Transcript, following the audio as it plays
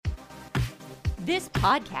This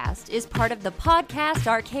podcast is part of the Podcast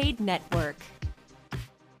Arcade Network.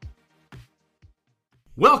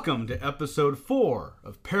 Welcome to episode 4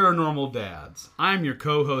 of Paranormal Dads. I'm your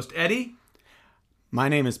co-host Eddie. My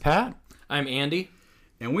name is Pat. I'm Andy.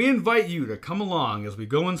 And we invite you to come along as we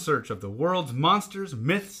go in search of the world's monsters,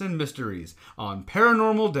 myths, and mysteries on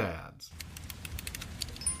Paranormal Dads.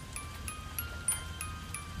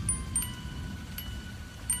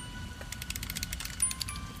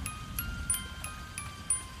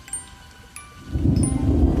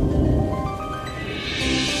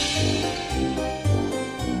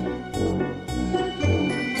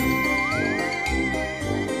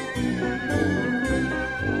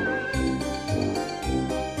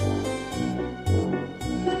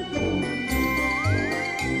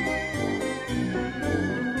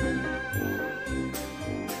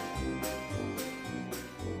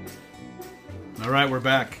 All right, we're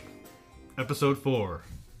back. Episode 4,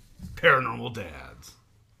 Paranormal Dads.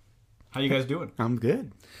 How you guys doing? I'm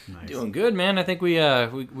good. Nice. Doing good, man. I think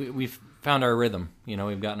we've found our rhythm. You know,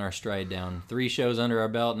 we've gotten our stride down. 3 shows under our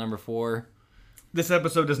belt, number 4. This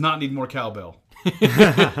episode does not need more cowbell.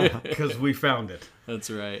 Because we found it.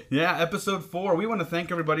 That's right. Yeah, episode 4. We want to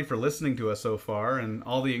thank everybody for listening to us so far and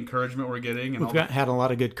all the encouragement we're getting. And Had a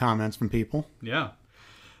lot of good comments from people. Yeah.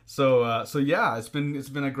 So yeah, it's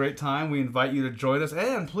been a great time. We invite you to join us,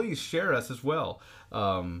 and please share us as well.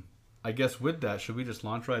 I guess with that, should we just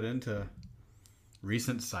launch right into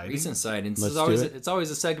recent sightings? Recent sightings. Let's do it. It's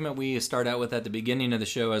always a segment we start out with at the beginning of the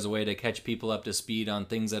show as a way to catch people up to speed on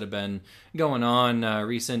things that have been going on,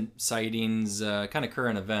 recent sightings, kind of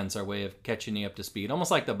current events. Our way of catching you up to speed,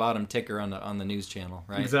 almost like the bottom ticker on the news channel,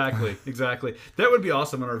 right? Exactly. That would be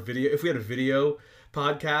awesome on our video. If we had a video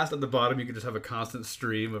podcast at the bottom, you could just have a constant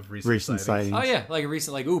stream of recent sightings. Oh yeah, like a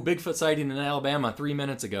recent, Bigfoot sighting in Alabama 3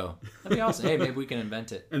 minutes ago. That'd be awesome. Hey, maybe we can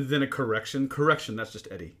invent it. And then a correction. That's just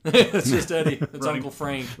Eddie. It's just Eddie. It's Uncle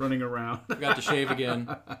Frank. Running around. Got to shave again.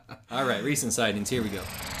 All right, recent sightings. Here we go.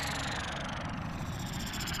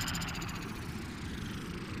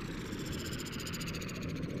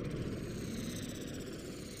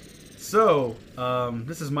 So,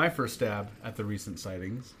 this is my first stab at the recent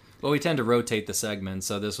sightings. Well, we tend to rotate the segments,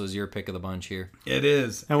 so this was your pick of the bunch here. It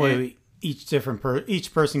is. That way,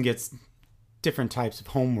 each person gets different types of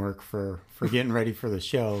homework for getting ready for the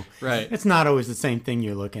show. Right. It's not always the same thing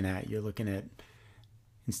you're looking at. You're looking at,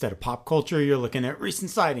 instead of pop culture, you're looking at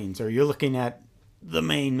recent sightings, or you're looking at the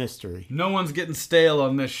main mystery. No one's getting stale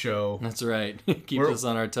on this show. That's right. Keep us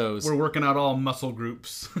on our toes. We're working out all muscle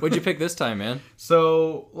groups. What'd you pick this time, man?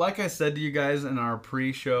 So, like I said to you guys in our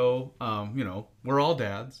pre-show, we're all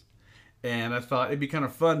dads. And I thought it'd be kind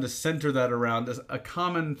of fun to center that around a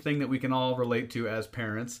common thing that we can all relate to as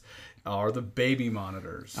parents are the baby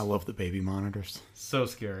monitors. I love the baby monitors. So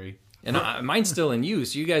scary. And mine's still in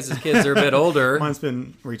use. You guys as kids are a bit older. Mine's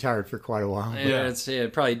been retired for quite a while. Yeah, it's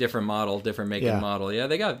probably a different model, different make and model. Yeah,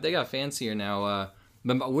 they got fancier now.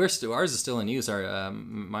 But ours is still in use.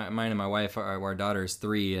 Mine and my wife, our daughter's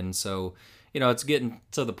 3, and so it's getting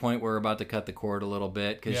to the point where we're about to cut the cord a little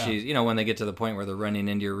bit because she's, when they get to the point where they're running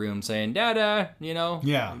into your room saying, "Dada,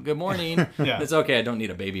 good morning." It's okay. I don't need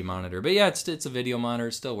a baby monitor, but it's a video monitor.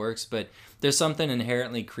 It still works, but there's something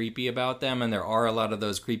inherently creepy about them, and there are a lot of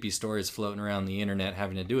those creepy stories floating around the internet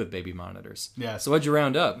having to do with baby monitors. Yeah. So what'd you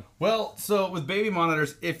round up? Well, so with baby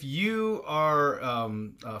monitors, if you are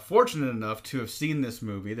fortunate enough to have seen this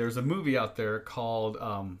movie, there's a movie out there called.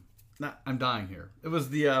 I'm dying here. It was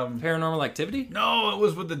the Paranormal Activity? No, it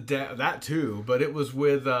was with that too, but it was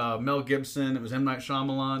with Mel Gibson. It was M. Night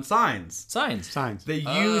Shyamalan. Signs. They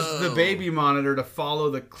used the baby monitor to follow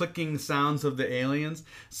the clicking sounds of the aliens.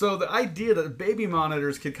 So the idea that baby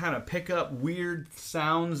monitors could kind of pick up weird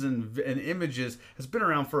sounds and images has been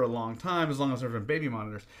around for a long time, as long as there have been baby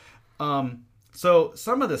monitors. So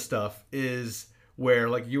some of this stuff is where,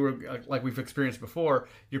 like we've experienced before,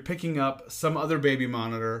 you're picking up some other baby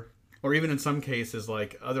monitor, or even in some cases,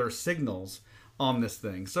 like other signals on this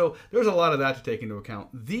thing. So there's a lot of that to take into account.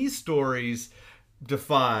 These stories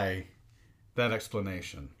defy that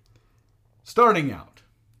explanation. Starting out,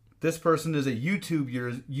 this person is a YouTube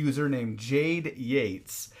user named Jade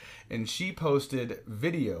Yates, and she posted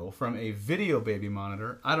video from a video baby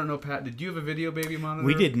monitor. I don't know, Pat, did you have a video baby monitor?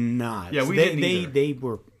 We did not. Yeah, we didn't either. They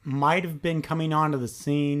might have been coming onto the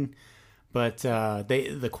scene, but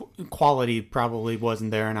the quality probably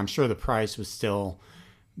wasn't there, and I'm sure the price was still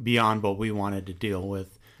beyond what we wanted to deal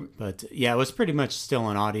with. But yeah, it was pretty much still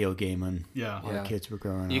an audio game when our kids were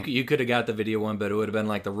growing up. You could have got the video one, but it would have been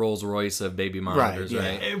like the Rolls Royce of baby monitors,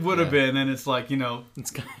 right? It would have been, and it's like,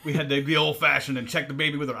 we had to be old fashioned and check the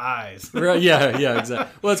baby with our eyes. Right? Yeah,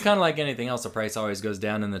 exactly. Well, it's kind of like anything else. The price always goes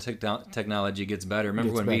down, and the technology gets better.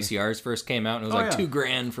 Remember when VCRs first came out, and it was like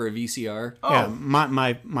 $2,000 for a VCR? Oh. Yeah,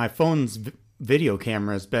 my phone's video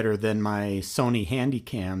camera is better than my Sony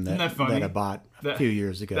Handycam that I bought a few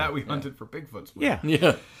years ago. That we hunted for Bigfoots with.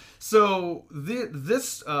 Yeah. So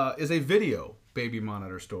this is a video baby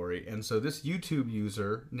monitor story, and so this YouTube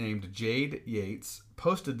user named Jade Yates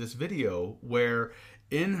posted this video where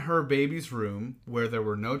in her baby's room, where there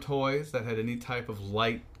were no toys that had any type of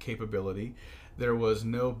light capability, there was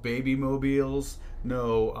no baby mobiles,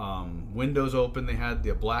 no windows open. They had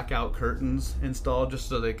the blackout curtains installed just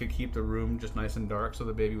so they could keep the room just nice and dark so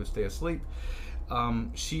the baby would stay asleep.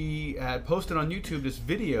 She had posted on YouTube this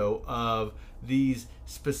video of these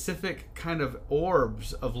specific kind of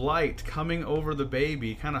orbs of light coming over the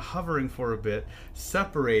baby, kind of hovering for a bit,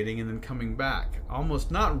 separating and then coming back.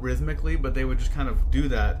 Almost not rhythmically, but they would just kind of do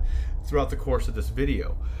that throughout the course of this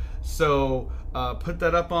video. So put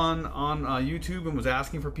that up on YouTube and was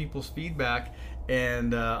asking for people's feedback.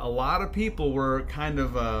 And a lot of people were kind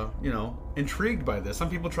of, intrigued by this.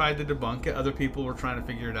 Some people tried to debunk it. Other people were trying to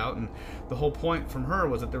figure it out. And the whole point from her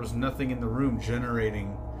was that there was nothing in the room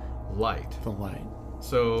generating light. The light.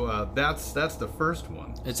 So that's the first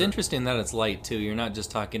one. It's interesting that it's light, too. You're not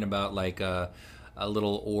just talking about like a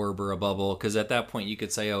little orb or a bubble, because at that point you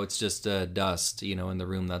could say, it's just dust, in the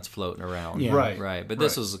room that's floating around. Yeah. Right. But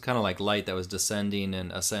this was kind of like light that was descending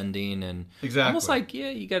and ascending, and exactly. Almost like,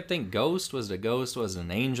 you got to think ghost. Was it a ghost? Was it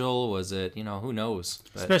an angel? Was it, who knows?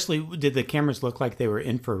 But, especially, did the cameras look like they were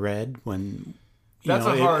infrared when,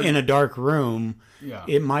 in a dark room,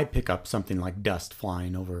 it might pick up something like dust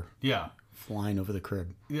flying over. Yeah. Flying over the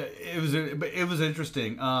crib. Yeah, it was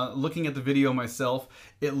interesting. Looking at the video myself,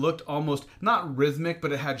 it looked almost not rhythmic,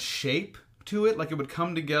 but it had shape to it. Like it would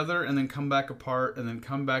come together and then come back apart and then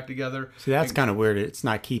come back together. See, that's kind of weird. It's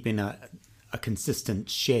not keeping a consistent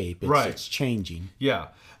shape. It's changing. Yeah.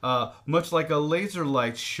 Much like a laser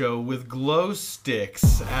light show with glow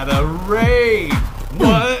sticks at a rave.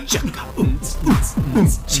 What? Yeah.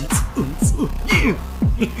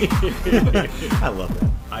 I love that.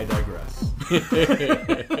 I digress.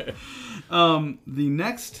 The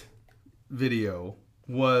next video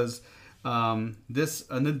was this.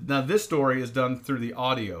 Now this story is done through the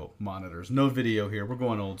audio monitors. No video here. We're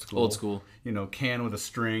going old school. Old school. Can with a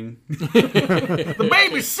string. The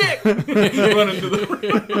baby's sick. Run into the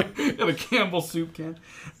room. Got a Campbell soup can.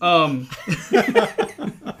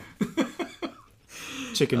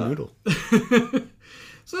 Chicken noodle.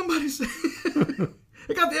 Somebody said,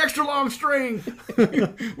 I got the extra long string.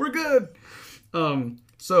 We're good.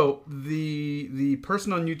 So the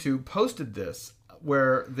person on YouTube posted this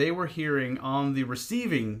where they were hearing on the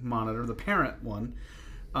receiving monitor, the parent one,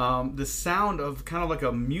 the sound of kind of like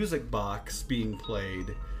a music box being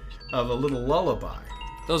played of a little lullaby.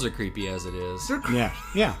 Those are creepy as it is. Yeah.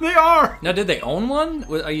 They are. Now, did they own one?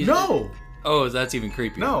 No. Oh, that's even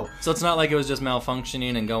creepier. No. So it's not like it was just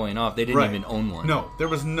malfunctioning and going off. They didn't even own one. No, there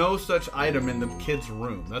was no such item in the kid's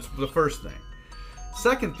room. That's the first thing.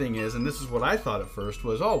 Second thing is, and this is what I thought at first,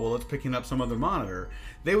 was, it's picking up some other monitor.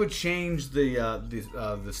 They would change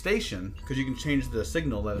the station, because you can change the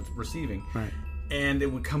signal that it's receiving. Right. And it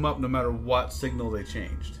would come up no matter what signal they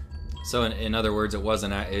changed. So in other words, it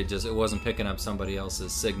wasn't picking up somebody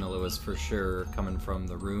else's signal. It was for sure coming from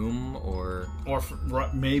the room, or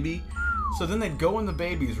maybe. So then they'd go in the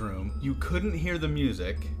baby's room. You couldn't hear the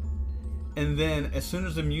music, and then as soon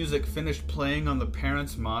as the music finished playing on the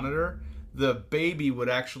parent's monitor, the baby would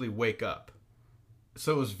actually wake up.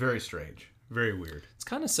 So it was very strange, very weird. It's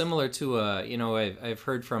kind of similar to I've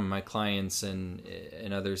heard from my clients and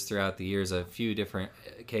others throughout the years a few different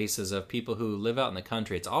cases of people who live out in the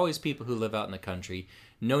country. It's always people who live out in the country,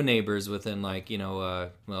 no neighbors within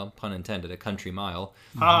pun intended, a country mile.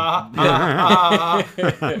 Ba-dum-bum.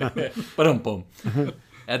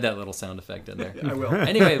 Add that little sound effect in there. I will.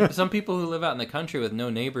 Anyway, some people who live out in the country with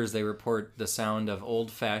no neighbors, they report the sound of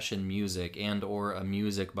old-fashioned music and or a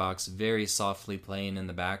music box very softly playing in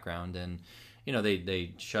the background. And,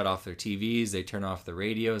 they shut off their TVs, they turn off the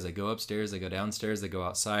radios, they go upstairs, they go downstairs, they go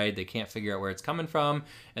outside, they can't figure out where it's coming from.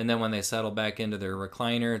 And then when they settle back into their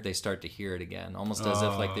recliner, they start to hear it again, almost as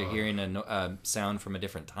if like they're hearing a sound from a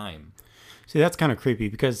different time. See, that's kind of creepy,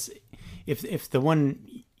 because if the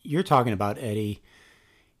one you're talking about, Eddie,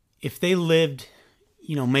 if they lived,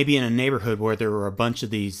 maybe in a neighborhood where there were a bunch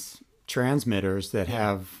of these transmitters that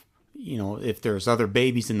have, if there's other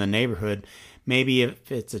babies in the neighborhood, maybe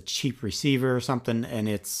if it's a cheap receiver or something and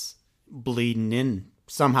it's bleeding in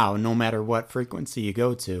somehow, no matter what frequency you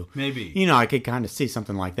go to. Maybe. I could kind of see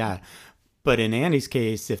something like that. But in Andy's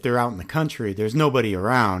case, if they're out in the country, there's nobody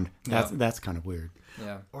around. That's kind of weird.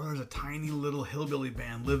 Yeah. Or there's a tiny little hillbilly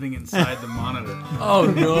band living inside the monitor.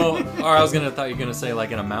 Oh no! Or I thought you were gonna say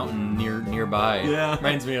like in a mountain nearby. Yeah.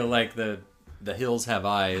 Reminds me of like the Hills Have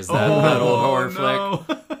Eyes, that old horror flick.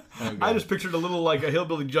 Okay. I just pictured a little like a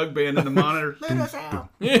hillbilly jug band in the monitor. Let us out.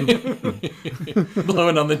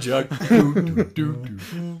 Blowing on the jug.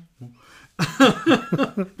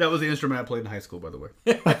 That was the instrument I played in high school, by the way.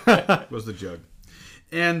 Was the jug.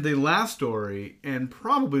 And the last story, and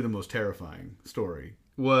probably the most terrifying story,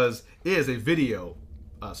 is a video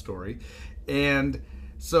story. And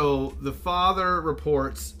so the father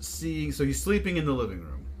reports seeing, so he's sleeping in the living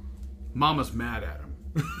room. Mama's mad at him.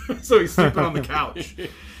 So he's sleeping on the couch.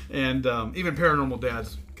 And even paranormal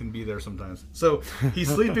dads can be there sometimes. So he's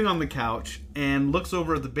sleeping on the couch and looks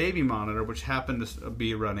over at the baby monitor, which happened to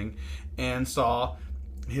be running, and saw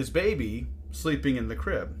his baby sleeping in the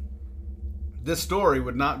crib. This story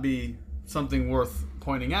would not be something worth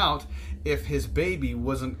pointing out if his baby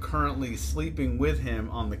wasn't currently sleeping with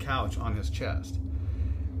him on the couch on his chest.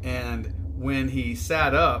 And when he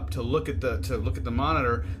sat up to look at the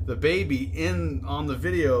monitor, the baby on the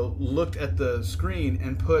video looked at the screen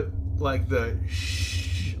and put like the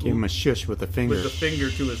shh. Gave him a shush with the finger. With the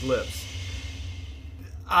finger to his lips.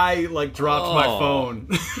 I dropped my phone.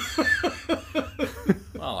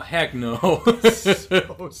 Oh heck no!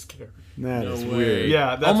 So scary. That is weird.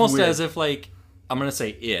 Yeah, that's almost weird. as if I'm gonna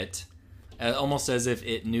say almost as if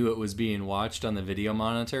it knew it was being watched on the video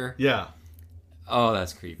monitor. Yeah. Oh,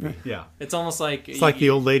 that's creepy. Yeah. It's almost like it's like the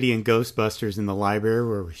old lady in Ghostbusters in the library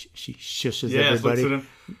where she shushes everybody. Looks at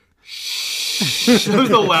him. Shh. It was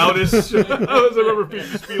the loudest. I remember people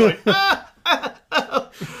just be like, ah.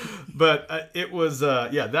 But it was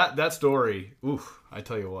that story. Oof! I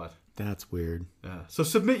tell you what. That's weird. Yeah. So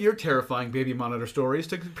submit your terrifying baby monitor stories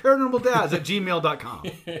to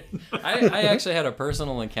paranormaldads@gmail.com. I actually had a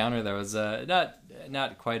personal encounter that was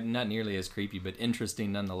not nearly as creepy, but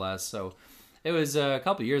interesting nonetheless. So it was a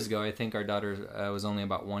couple of years ago. I think our daughter was only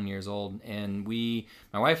about 1 year old, and my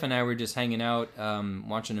wife and I were just hanging out,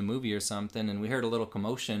 watching a movie or something, and we heard a little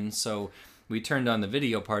commotion. So we turned on the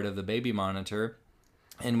video part of the baby monitor,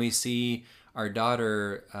 and we see our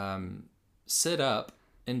daughter sit up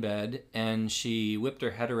in bed, and she whipped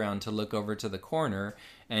her head around to look over to the corner,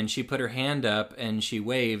 and she put her hand up and she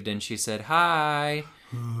waved and she said hi,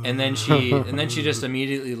 and then she just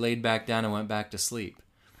immediately laid back down and went back to sleep.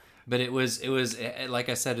 But it was like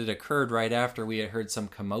I said, it occurred right after we had heard some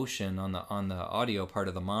commotion on the audio part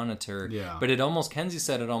of the monitor. Yeah. But Kenzie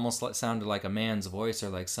said it almost sounded like a man's voice or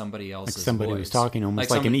like somebody else's like somebody voice. was talking,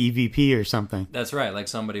 almost like an EVP or something. That's right, like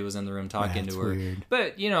somebody was in the room talking to her. Weird.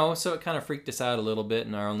 But, so it kind of freaked us out a little bit,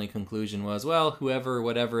 and our only conclusion was, well,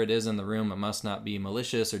 whatever it is in the room, it must not be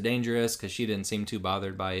malicious or dangerous, because she didn't seem too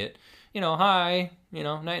bothered by it. Hi,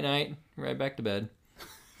 night-night, right back to bed.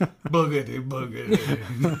 Boogity.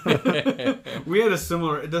 We had a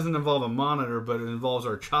similar, it doesn't involve a monitor, but it involves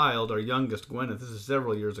our child, our youngest, Gwyneth. This is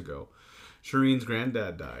several years ago. Shireen's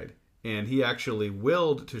granddad died, and he actually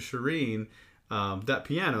willed to Shireen that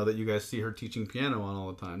piano that you guys see her teaching piano on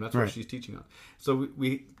all the time. That's what she's teaching on. So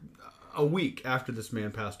we a week after this man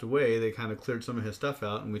passed away, they kind of cleared some of his stuff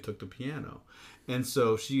out, and we took the piano. And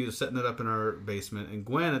so she was setting it up in our basement, and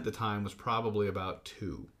Gwen at the time was probably about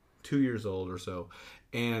 2 years old or so.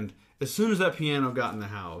 And as soon as that piano got in the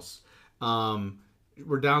house,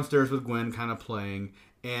 we're downstairs with Gwen kind of playing,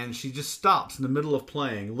 and she just stops in the middle of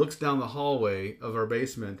playing, looks down the hallway of our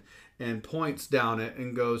basement, and points down it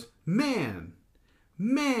and goes, man.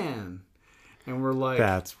 And we're like,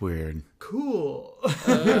 that's weird. Cool.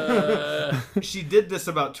 She did this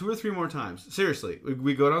about 2 or 3 more times. Seriously.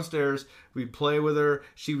 We go downstairs, we play with her.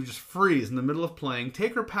 She would just freeze in the middle of playing,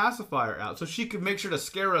 take her pacifier out so she could make sure to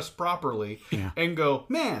scare us properly, and go,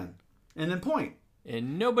 man, and then point.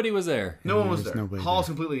 And nobody was there. No one was there. Hall's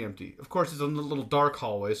completely empty. Of course, it's a little dark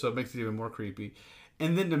hallway, so it makes it even more creepy.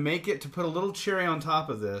 And then to put a little cherry on top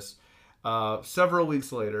of this, several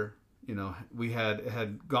weeks later, we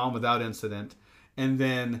had gone without incident. And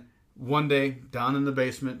then one day, down in the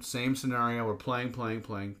basement, same scenario, we're playing,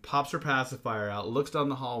 pops her pacifier out, looks down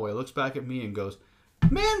the hallway, looks back at me and goes,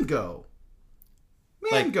 man go.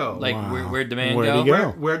 Like, Wow. where'd the man Where'd go? he go?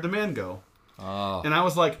 Where'd the man go? Oh. And I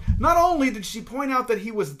was like, not only did she point out that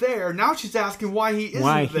he was there, now she's asking why he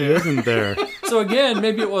isn't there. So again,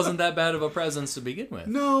 maybe it wasn't that bad of a presence to begin with.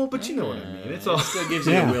 No, but you know what I mean. It's all it still gives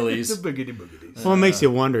you the willies. It's a boogity boogities. Well, it makes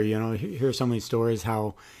you wonder, hear so many stories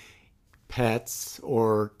how pets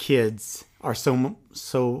or kids are so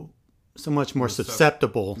much more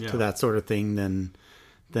susceptible to that sort of thing than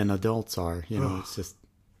adults are. It's just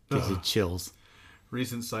gives you chills.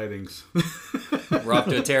 Recent sightings. We're off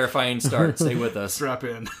to a terrifying start. Stay with us. Strap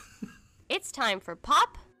in. It's time for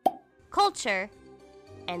pop, culture,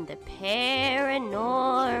 and the paranormal.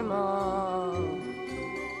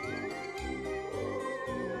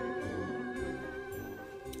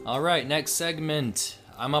 All right, next segment.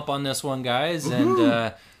 I'm up on this one, guys,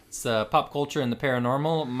 and it's pop culture and the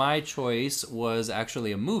paranormal. My choice was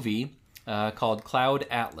actually a movie called Cloud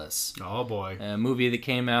Atlas. Oh, boy. A movie that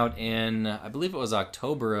came out in, I believe it was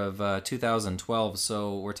October of 2012,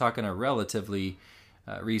 so we're talking a relatively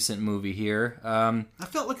recent movie here. I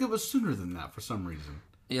felt like it was sooner than that for some reason.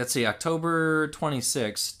 Yeah, let's see, October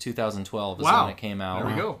 26, 2012 is when it came out.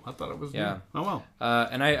 There we go. I thought it was new. Oh, well.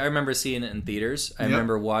 And I remember seeing it in theaters. I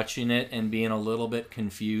remember watching it and being a little bit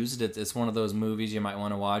confused. It's one of those movies you might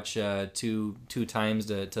want to watch two times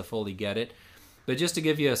to fully get it. But just to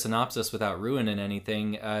give you a synopsis without ruining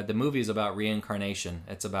anything, the movie is about reincarnation.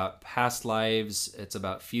 It's about past lives. It's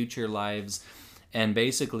about future lives. And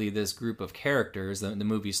basically this group of characters, the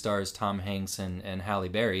movie stars Tom Hanks and Halle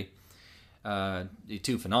Berry,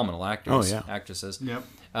 two phenomenal actresses. Yep.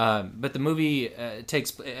 But the movie it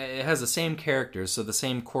has the same characters, so the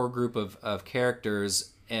same core group of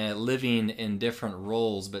characters living in different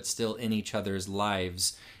roles, but still in each other's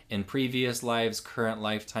lives, in previous lives, current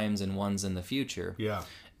lifetimes, and ones in the future. Yeah.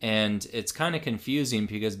 And it's kind of confusing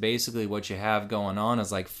because basically what you have going on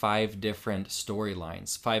is like 5 different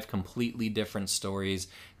storylines, 5 completely different stories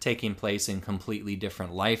taking place in completely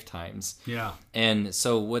different lifetimes. Yeah. And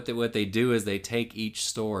so what they do is they take each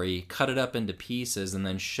story, cut it up into pieces, and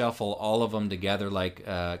then shuffle all of them together like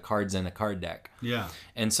cards in a card deck. Yeah.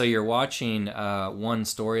 And so you're watching one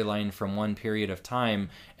storyline from one period of time,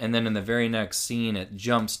 and then in the very next scene, it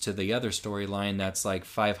jumps to the other storyline that's like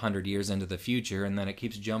 500 years into the future, and then it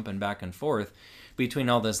keeps jumping back and forth between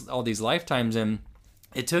all these lifetimes. And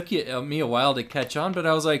it took me a while to catch on, but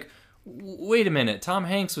I was like, wait a minute, Tom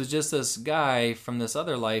Hanks was just this guy from this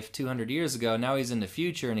other life 200 years ago. Now he's in the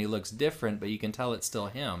future and he looks different, but you can tell it's still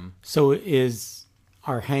him. So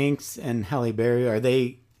are Hanks and Halle Berry, are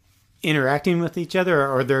they interacting with each other,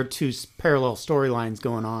 or are there 2 parallel storylines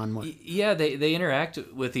going on? Yeah, they interact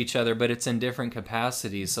with each other, but it's in different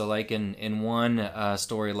capacities. So like in one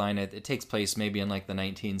storyline, it takes place maybe in like the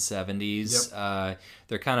 1970s. Yep.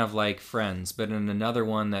 They're kind of like friends. But in another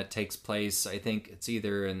one that takes place, I think it's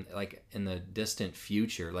either in the distant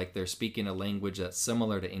future. Like they're speaking a language that's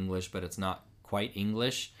similar to English, but it's not quite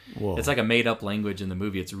English. Whoa. It's like a made-up language in the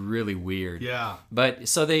movie. It's really weird. Yeah. But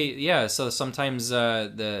so sometimes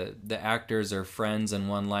the actors are friends in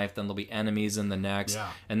one life, then they'll be enemies in the next,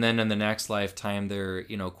 and then in the next lifetime they're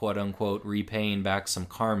quote unquote repaying back some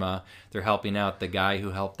karma. They're helping out the guy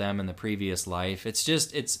who helped them in the previous life.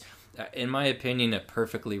 It's in my opinion, it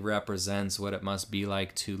perfectly represents what it must be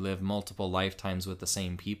like to live multiple lifetimes with the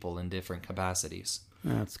same people in different capacities.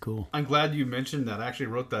 That's cool. I'm glad you mentioned that. I actually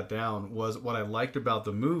wrote that down. Was what I liked about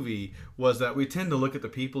the movie was that we tend to look at the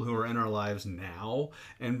people who are in our lives now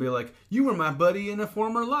and be like, you were my buddy in a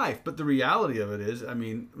former life. But the reality of it is, I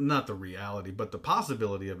mean, not the reality, but the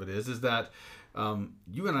possibility of it is that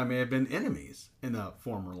you and I may have been enemies in a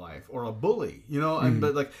former life, or a bully,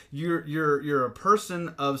 but like you're a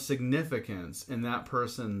person of significance in that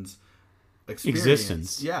person's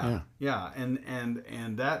existence. Yeah.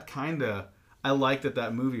 And that kind of, I like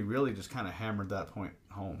that movie really just kind of hammered that point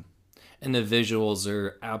home. And the visuals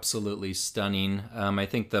are absolutely stunning. I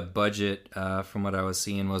think the budget, from what I was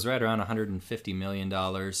seeing, was right around $150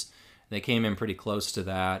 million. They came in pretty close to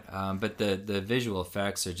that, but the visual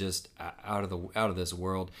effects are just out of this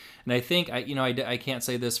world. And I think I can't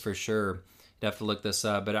say this for sure. You'd have to look this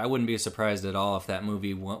up, but I wouldn't be surprised at all if that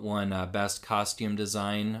movie won best costume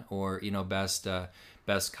design or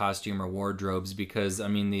best costume or wardrobes, because I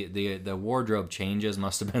mean the wardrobe changes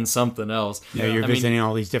must have been something else. Yeah, you're visiting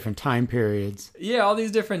all these different time periods. Yeah, all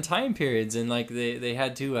these different time periods, and like they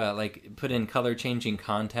had to put in color changing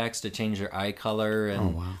contacts to change their eye color,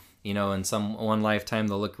 and in one lifetime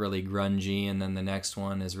they'll look really grungy, and then the next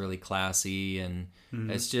one is really classy, and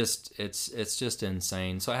it's just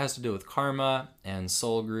insane. So it has to do with karma and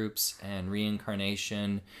soul groups and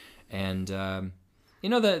reincarnation, and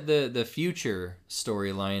the future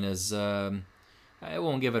storyline is I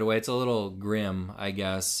won't give it away. It's a little grim, I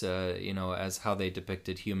guess, as how they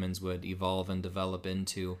depicted humans would evolve and develop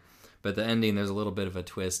into. But the ending, there's a little bit of a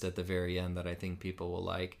twist at the very end that I think people will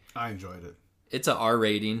like. I enjoyed it. It's a R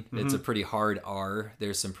rating. Mm-hmm. It's a pretty hard R.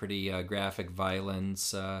 There's some pretty graphic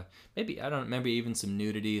violence. Maybe even some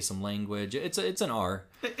nudity, some language. It's an R.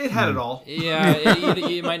 It had it all. Yeah,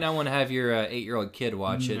 you might not want to have your 8-year-old kid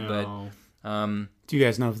watch it, but. Do you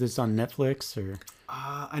guys know if this is on Netflix or?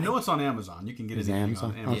 I know it's on Amazon. You can get it on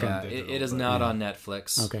Amazon. Okay. Yeah, it is not on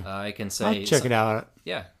Netflix. Okay. I can say. I'll check it out.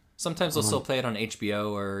 Yeah. Sometimes they'll still play it on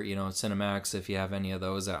HBO or, Cinemax if you have any of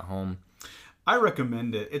those at home. I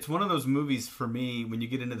recommend it. It's one of those movies for me when you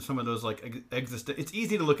get into some of those like it's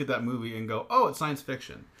easy to look at that movie and go, oh, it's science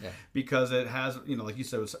fiction. Yeah. Because it has, like you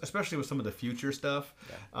said, especially with some of the future stuff.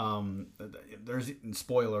 Yeah. There's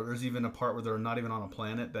even a part where they're not even on a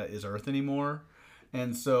planet that is Earth anymore.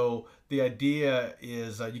 And so the idea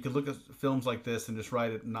is you could look at films like this and just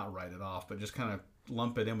not write it off, but just kind of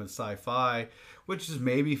lump it in with sci-fi, which is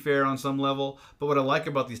maybe fair on some level. But what I like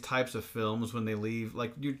about these types of films when they leave,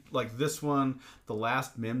 like this one, The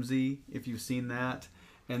Last Mimsy, if you've seen that,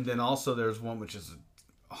 and then also there's one which is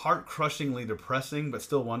heart-crushingly depressing but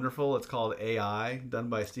still wonderful. It's called AI, done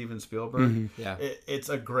by Steven Spielberg. Mm-hmm. Yeah, it's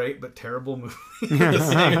a great but terrible movie at the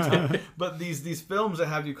same time. But these films that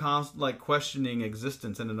have you questioning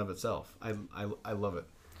existence in and of itself, I love it.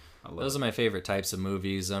 Those are my favorite types of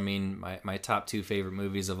movies. I mean, my top 2 favorite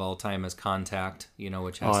movies of all time is Contact,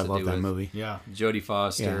 which has to do with that movie. Yeah, Jodie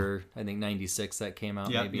Foster. Yeah. I think 96 that came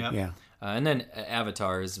out. Maybe. Yeah. And then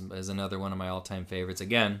Avatar is another one of my all-time favorites.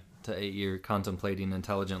 Again, you're contemplating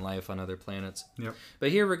intelligent life on other planets. Yep.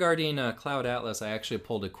 But here regarding Cloud Atlas, I actually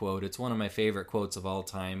pulled a quote. It's one of my favorite quotes of all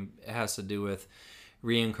time. It has to do with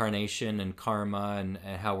reincarnation and karma and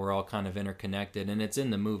how we're all kind of interconnected. And it's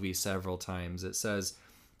in the movie several times. It says,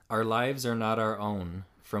 "Our lives are not our own.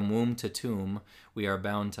 From womb to tomb, we are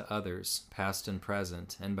bound to others, past and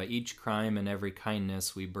present. And by each crime and every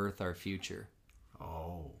kindness, we birth our future."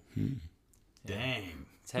 Oh. Dang.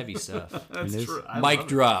 It's heavy stuff. That's true. Mic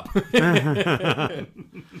drop. But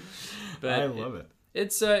I love it.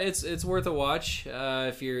 It's worth a watch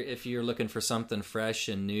if you're looking for something fresh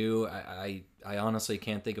and new. I honestly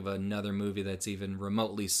can't think of another movie that's even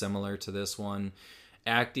remotely similar to this one.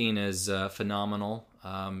 Acting is phenomenal.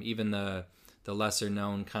 Even the lesser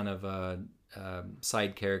known kind of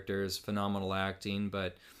side characters, phenomenal acting.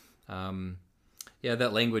 But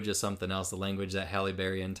that language is something else. The language that Halle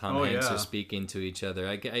Berry and Tom Hanks are speaking to each other.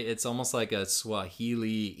 It's almost like a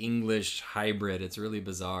Swahili English hybrid. It's really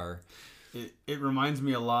bizarre. It reminds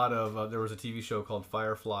me a lot of there was a TV show called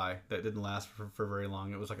Firefly that didn't last for very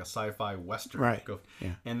long. It was like a sci-fi western, right?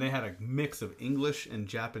 Yeah. And they had a mix of English and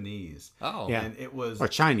Japanese. Oh, yeah. And it was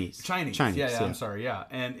Chinese. Yeah. I'm sorry. Yeah,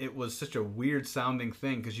 and it was such a weird sounding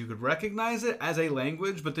thing because you could recognize it as a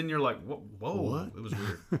language, but then you're like, whoa, what? It was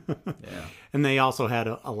weird. Yeah. And they also had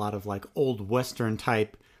a lot of like old western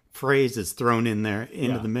type phrases thrown in there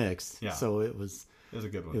into the mix. Yeah. So it was a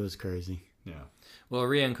good one. It was crazy. Yeah. Well,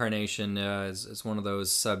 reincarnation is one of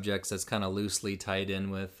those subjects that's kind of loosely tied in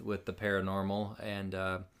with the paranormal,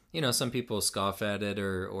 and some people scoff at it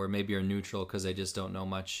or maybe are neutral because they just don't know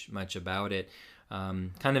much about it.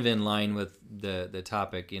 Kind of in line with the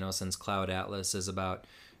topic, since Cloud Atlas is about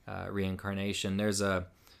reincarnation, there's a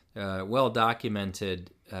well documented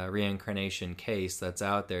reincarnation case that's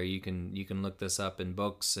out there. You can look this up in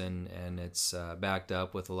books, and it's backed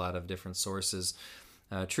up with a lot of different sources.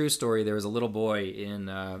 True story, there was a little boy in,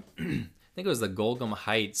 I think it was the Golgum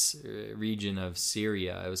Heights region of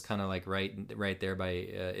Syria. It was kind of like right there by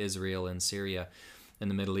Israel and Syria in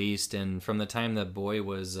the Middle East. And from the time the boy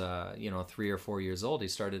was, 3 or 4 years old, he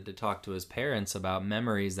started to talk to his parents about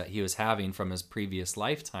memories that he was having from his previous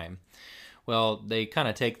lifetime. Well, they kind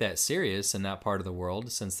of take that serious in that part of the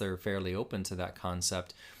world since they're fairly open to that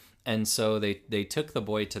concept. And so they took the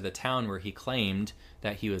boy to the town where he claimed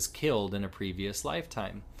that he was killed in a previous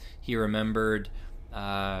lifetime. He remembered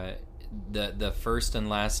the first and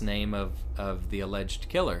last name of the alleged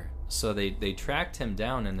killer. So they tracked him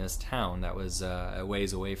down in this town that was a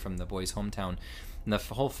ways away from the boy's hometown. And the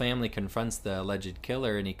whole family confronts the alleged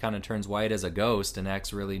killer, and he kind of turns white as a ghost and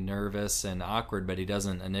acts really nervous and awkward, but he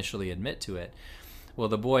doesn't initially admit to it. Well,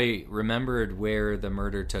 the boy remembered where the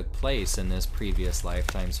murder took place in this previous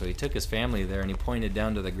lifetime, so he took his family there and he pointed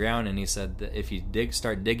down to the ground and he said that if you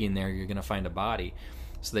start digging there, you're going to find a body.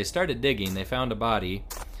 So they started digging, they found a body,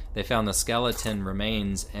 they found the skeleton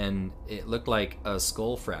remains, and it looked like a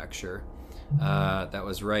skull fracture. that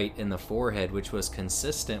was right in the forehead, which was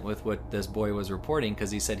consistent with what this boy was reporting,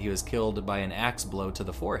 because he said he was killed by an axe blow to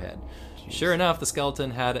the forehead. Jeez. Sure enough, the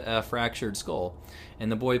skeleton had a fractured skull,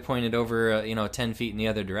 and the boy pointed over 10 feet in the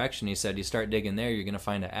other direction. He said, you start digging there, you're going to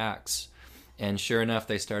find an axe. And sure enough,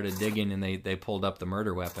 they started digging, and they pulled up the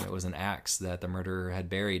murder weapon. It was an axe that the murderer had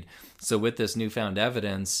buried. So with this newfound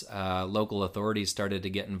evidence, local authorities started to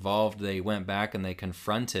get involved. They went back and they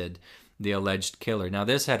confronted the alleged killer. Now,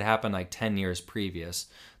 this had happened like 10 years previous.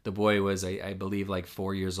 The boy was, I believe, like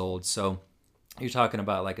 4 years old. So you're talking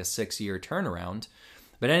about like a 6-year turnaround.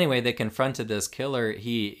 But anyway, they confronted this killer.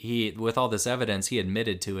 He with all this evidence, he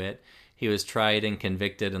admitted to it. He was tried and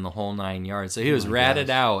convicted in the whole 9 yards. So he was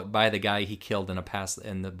ratted out by the guy he killed in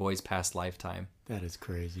the boy's past lifetime. That is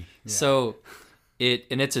crazy. Yeah. So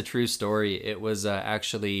it's a true story. It was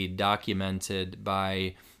actually documented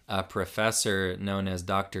by a professor known as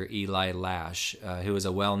Dr. Eli Lash, who was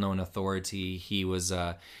a well-known authority. He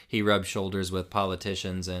rubbed shoulders with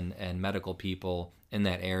politicians and medical people in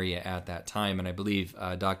that area at that time. And I believe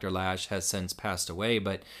Dr. Lash has since passed away,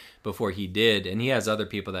 but before he did, and he has other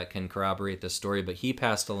people that can corroborate the story, but he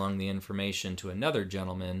passed along the information to another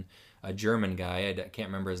gentleman, a German guy. I can't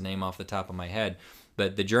remember his name off the top of my head,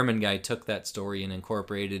 but the German guy took that story and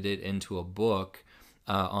incorporated it into a book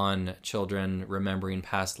on children remembering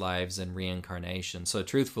past lives and reincarnation. So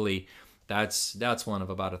truthfully, that's one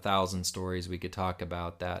of about 1,000 stories we could talk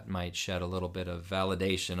about that might shed a little bit of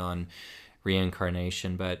validation on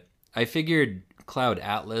reincarnation. But I figured Cloud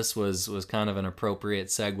Atlas was kind of an appropriate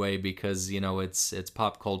segue because, it's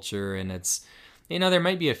pop culture, and it's, there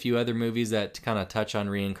might be a few other movies that kind of touch on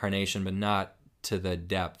reincarnation, but not to the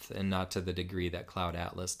depth and not to the degree that Cloud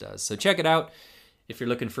Atlas does. So check it out if you're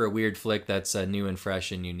looking for a weird flick that's new and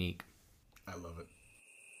fresh and unique. I love it.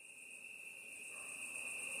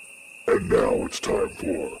 And now it's time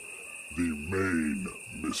for the main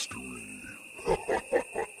mystery.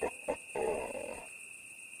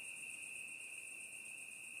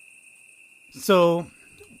 So,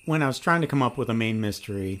 when I was trying to come up with a main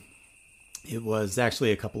mystery, it was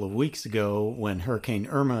actually a couple of weeks ago when Hurricane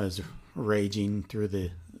Irma is raging through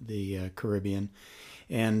the Caribbean.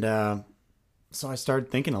 And so I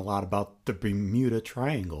started thinking a lot about the Bermuda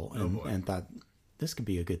Triangle and thought this could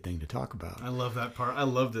be a good thing to talk about. I love that part. I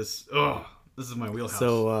love this. Oh, this is my wheelhouse.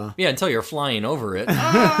 So, yeah, until you're flying over it.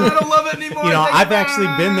 I don't love it anymore. I've actually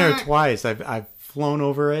been there twice. I've flown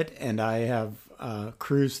over it, and I have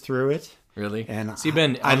cruised through it. Really? And so you've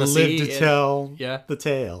been I lived to tell the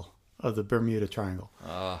tale of the Bermuda Triangle.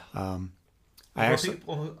 Go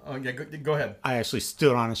ahead. I actually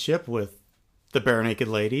stood on a ship with the Bare Naked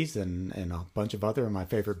Ladies and a bunch of other of my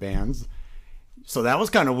favorite bands. So that was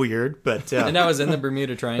kind of weird, but and that was in the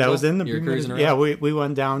Bermuda Triangle. That was in the Bermuda. Yeah, we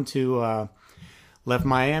went down to left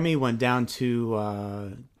Miami, went down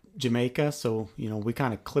to Jamaica, so we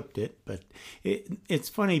kind of clipped it. But it's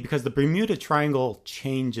funny because the Bermuda Triangle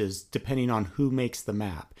changes depending on who makes the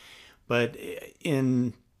map. But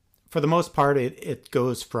for the most part, it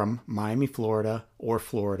goes from Miami, Florida, or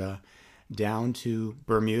Florida, down to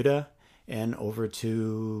Bermuda and over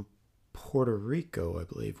to Puerto Rico, I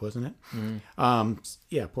believe, wasn't it? Mm-hmm.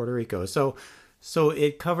 Yeah, Puerto Rico. So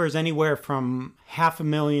it covers anywhere from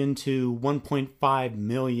 500,000 to 1.5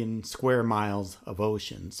 million square miles of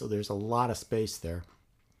ocean. So there's a lot of space there.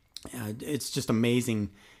 It's just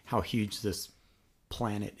amazing how huge this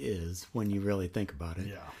planet is when you really think about it.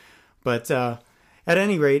 Yeah. But at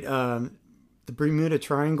any rate, the Bermuda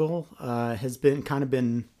Triangle has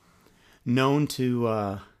been known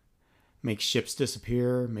to make ships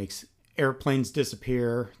disappear, makes airplanes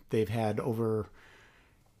disappear. They've had over,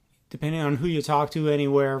 depending on who you talk to,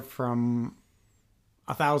 anywhere from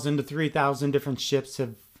 1,000 to 3,000 different ships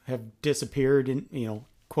have disappeared in,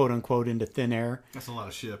 quote unquote, into thin air. That's a lot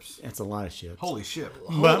of ships. That's a lot of ships. Holy ship.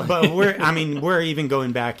 But we're even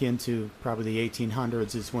going back into probably the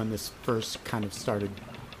 1800s is when this first kind of started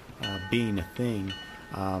being a thing.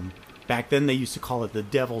 Back then they used to call it the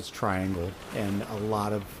Devil's Triangle, and a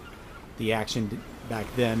lot of the action back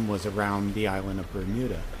then was around the island of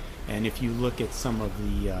Bermuda. And if you look at some of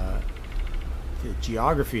the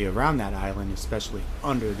geography around that island, especially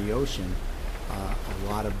under the ocean, a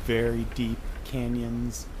lot of very deep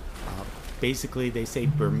canyons. Basically, they say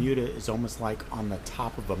Bermuda is almost like on the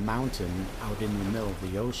top of a mountain out in the middle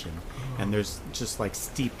of the ocean. And there's just like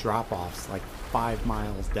steep drop-offs, like 5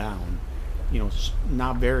 miles down,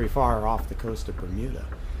 not very far off the coast of Bermuda.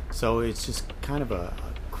 So it's just kind of a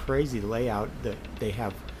crazy layout that they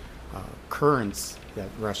have currents that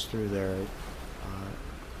rush through there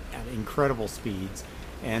at incredible speeds.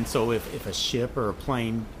 And so if a ship or a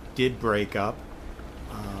plane did break up,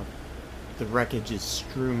 the wreckage is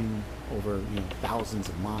strewn over thousands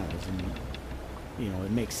of miles, and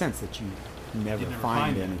it makes sense that you never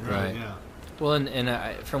find anything. Right. Yeah. Well,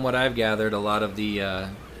 and from what I've gathered, a lot of the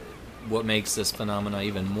what makes this phenomena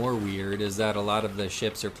even more weird is that a lot of the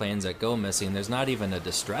ships or planes that go missing, there's not even a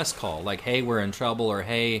distress call, like, hey, we're in trouble, or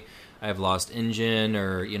hey, I've lost engine,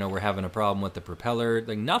 or we're having a problem with the propeller.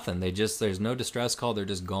 Like, nothing. There's no distress call. They're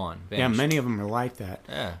just gone. Vanished. Yeah, many of them are like that.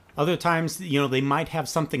 Yeah. Other times, they might have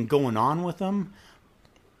something going on with them,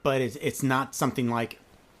 but it's not something like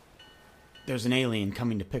there's an alien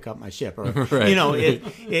coming to pick up my ship, or right.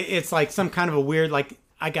 It's like some kind of a weird, like,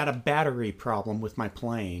 I got a battery problem with my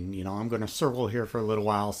plane. I'm going to circle here for a little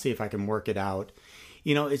while, see if I can work it out.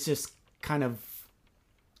 It's just kind of,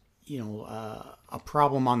 a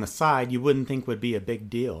problem on the side you wouldn't think would be a big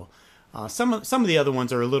deal. Some of the other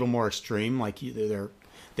ones are a little more extreme, like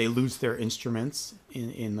they lose their instruments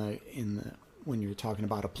in the when you're talking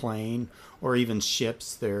about a plane, or even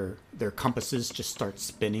ships, their compasses just start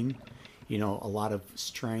spinning. A lot of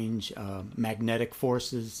strange magnetic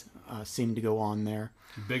forces seem to go on there.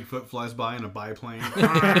 Bigfoot flies by in a biplane.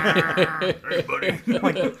 Hey, buddy.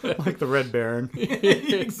 like the Red Baron.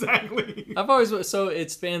 Exactly. I've always, so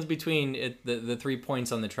it spans between the 3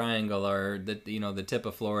 points on the triangle are the tip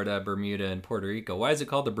of Florida, Bermuda, and Puerto Rico. Why is it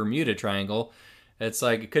called the Bermuda Triangle? It's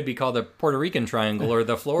like, it could be called the Puerto Rican Triangle or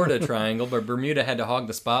the Florida Triangle, but Bermuda had to hog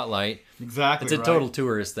the spotlight. Exactly. It's a total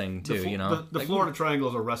tourist thing too. The Florida Triangle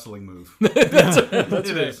is a wrestling move. That's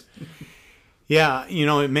right. Is. Yeah,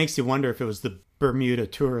 it makes you wonder if it was the Bermuda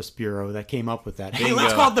Tourist Bureau that came up with that. Hey,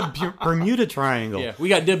 let's call it the Bermuda Triangle. Yeah, we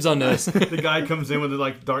got dibs on this. The guy comes in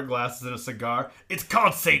with dark glasses and a cigar. It's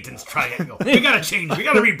called Satan's Triangle. We gotta change. We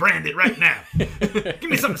gotta rebrand it right now. Give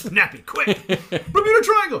me something snappy, quick. Bermuda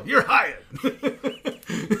Triangle. You're hired.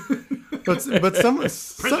 But some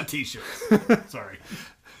print t-shirts. Sorry.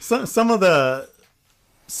 Some of the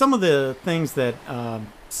things that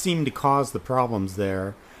seem to cause the problems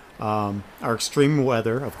there. Our extreme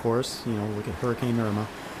weather, of course, look at Hurricane Irma.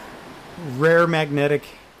 Rare magnetic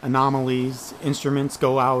anomalies, instruments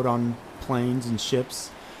go out on planes and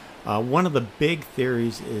ships. One of the big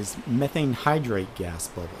theories is methane hydrate gas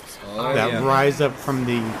bubbles that rise up from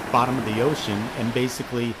the bottom of the ocean and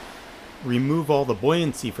basically remove all the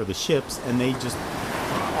buoyancy for the ships, and they just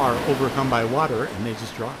are overcome by water and they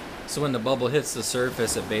just drop. So when the bubble hits the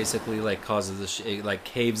surface, it basically causes it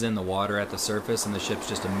caves in the water at the surface, and the ships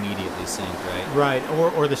just immediately sink, right? Right,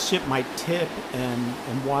 or the ship might tip,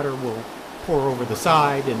 and water will pour over the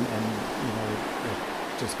side, and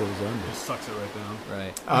it just goes under. Just sucks it right down.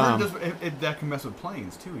 Right. That can mess with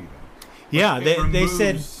planes too, even. Yeah, they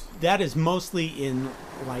said that is mostly in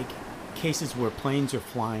cases where planes are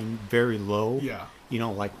flying very low. Yeah.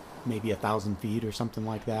 Like maybe 1,000 feet or something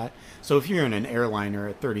like that. So if you're in an airliner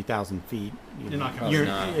at 30,000 feet, you're not going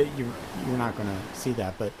to see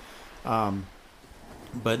that.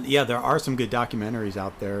 But yeah, there are some good documentaries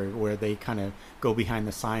out there where they kind of go behind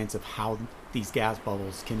the science of how these gas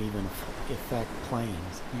bubbles can even affect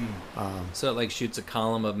planes. So it shoots a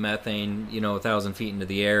column of methane, 1,000 feet into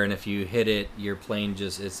the air, and if you hit it, your plane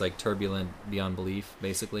it's turbulent beyond belief,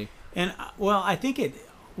 basically. And I think it.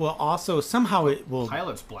 Well, also somehow it will.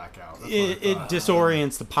 Pilots black out. It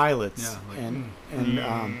disorients the pilots,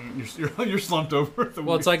 you're slumped over.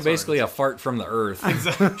 It's basically a fart from the earth,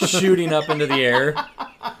 shooting up into the air.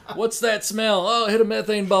 What's that smell? Oh, it hit a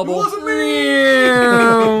methane bubble. It wasn't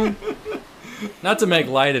me. Not to make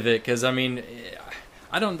light of it, because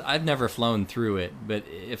I've never flown through it, but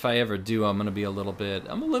if I ever do, I'm a little bit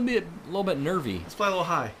nervy. Let's fly a little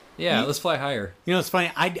high. Yeah, let's fly higher. It's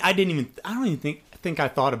funny. I don't even think I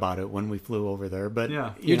thought about it when we flew over there, but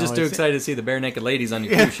you're just too excited to see the bare naked ladies on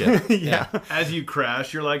your cruise ship. Yeah. As you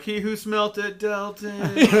crash, you're like, he who smelt it dealt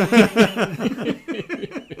it.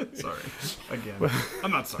 Sorry. Again.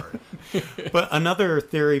 I'm not sorry. But another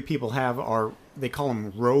theory people have they call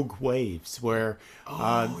them rogue waves, where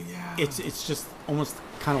it's just almost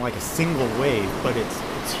kind of like a single wave, but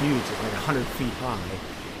it's huge. It's 100 feet high,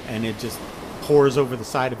 and it just pours over the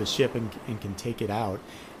side of the ship and can take it out.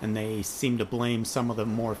 And they seem to blame some of the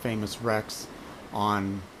more famous wrecks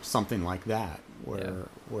on something like that, where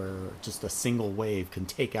just a single wave can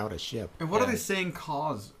take out a ship. And what are they saying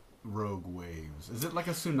cause rogue waves? Is it like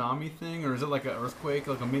a tsunami thing, or is it like an earthquake,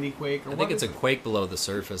 like a mini quake? I think it's a quake below the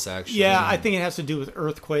surface, actually. Yeah, I think it has to do with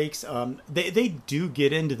earthquakes. They do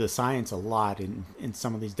get into the science a lot in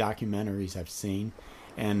some of these documentaries I've seen.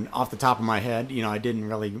 And off the top of my head, I didn't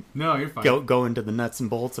really you're fine. go into the nuts and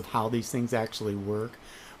bolts of how these things actually work.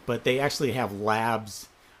 But they actually have labs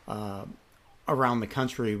around the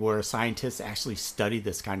country where scientists actually study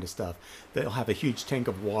this kind of stuff. They'll have a huge tank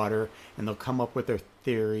of water, and they'll come up with their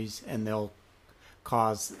theories, and they'll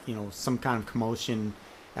cause, some kind of commotion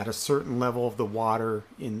at a certain level of the water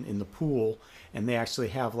in the pool, and they actually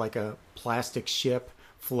have like a plastic ship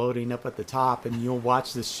floating up at the top, and you'll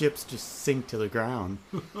watch the ships just sink to the ground,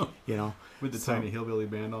 With the tiny hillbilly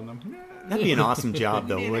band on them. That'd be an awesome job,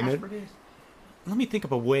 though, wouldn't it? Let me think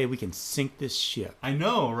of a way we can sink this ship. I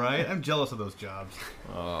know, right? I'm jealous of those jobs.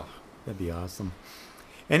 Oh, that'd be awesome.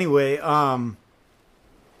 Anyway,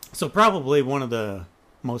 so probably one of the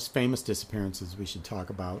most famous disappearances we should talk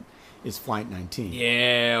about is Flight 19.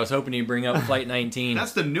 Yeah, I was hoping you'd bring up Flight 19.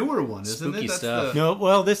 That's the newer one, isn't Spooky it? That's stuff.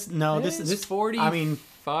 This 40. I mean,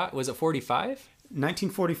 was it 45?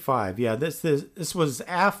 1945. Yeah, this was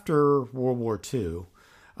after World War II,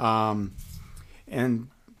 and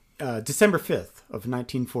December 5th of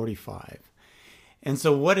 1945. And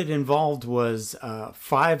so what it involved was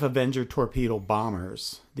 5 Avenger torpedo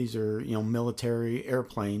bombers. These are military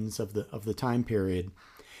airplanes of the time period,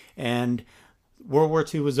 and World War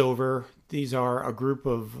II was over. These are a group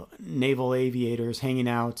of naval aviators hanging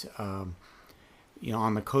out, on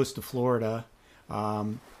the coast of Florida.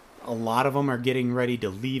 A lot of them are getting ready to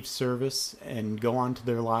leave service and go on to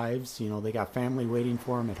their lives. They got family waiting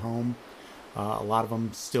for them at home. A lot of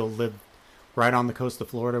them still live right on the coast of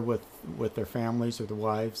Florida with their families or their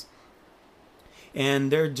wives.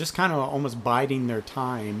 And they're just kind of almost biding their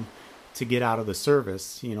time to get out of the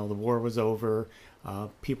service. The war was over.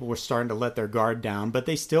 People were starting to let their guard down, but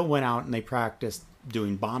they still went out and they practiced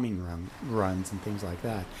doing bombing runs and things like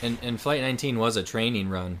that. And Flight 19 was a training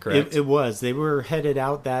run, correct? It was. They were headed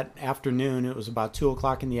out that afternoon. It was about 2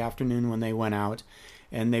 o'clock in the afternoon when they went out,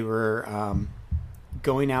 and they were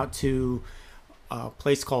going out to a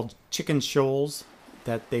place called Chicken Shoals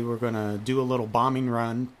that they were going to do a little bombing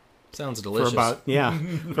run. Sounds delicious.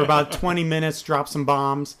 For about 20 minutes, drop some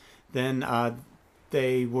bombs. Then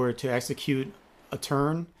they were to execute a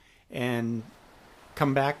turn and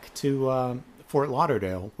come back to Fort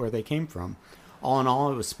Lauderdale, where they came from. All in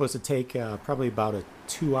all, it was supposed to take probably about a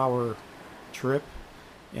 2-hour trip,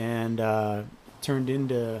 and turned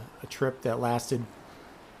into a trip that lasted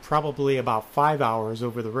probably about 5 hours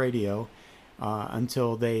over the radio,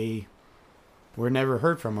 until they were never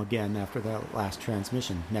heard from again after that last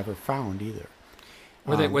transmission. Never found either.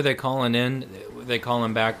 Were they calling in? Were they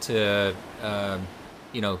calling back to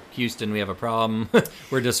Houston, we have a problem.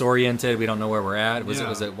 We're disoriented. We don't know where we're at.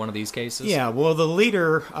 Was it one of these cases? Yeah. Well, the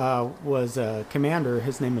leader was a commander.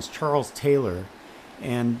 His name was Charles Taylor,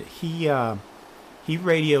 and he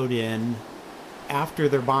radioed in after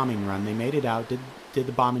their bombing run. They made it out. Did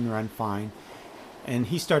the bombing run fine, and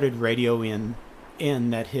he started radioing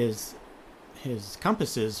in that his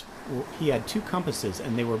compasses. He had 2 compasses,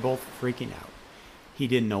 and they were both freaking out. He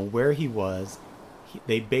didn't know where he was.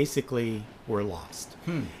 They basically were lost.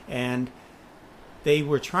 And they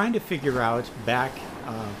were trying to figure out back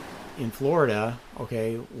in Florida,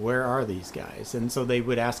 okay, where are these guys? And so they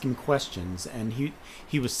would ask him questions, and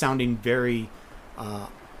he was sounding very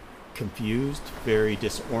confused, very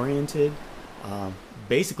disoriented,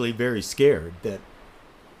 basically very scared that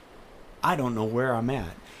I don't know where I'm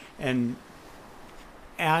at. And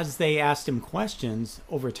as they asked him questions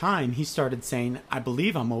over time, he started saying, I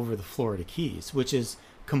believe I'm over the Florida Keys, which is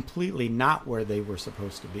completely not where they were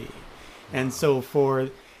supposed to be. And so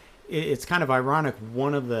it's kind of ironic,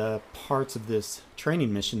 one of the parts of this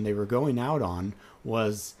training mission they were going out on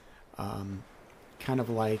was kind of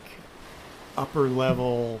like upper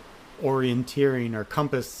level orienteering or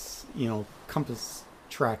compass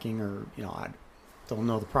tracking, or I don't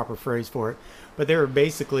know the proper phrase for it, but they were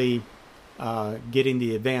basically getting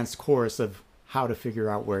the advanced course of how to figure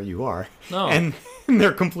out where you are. No. And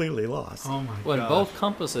they're completely lost. Oh my god. Well, both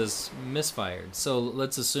compasses misfired. So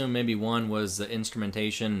let's assume maybe one was the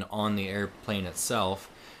instrumentation on the airplane itself,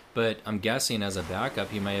 but I'm guessing as a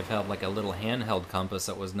backup you may have had like a little handheld compass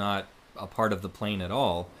that was not a part of the plane at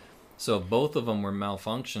all. So if both of them were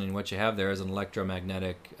malfunctioning, what you have there is an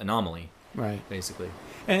electromagnetic anomaly. Right. Basically.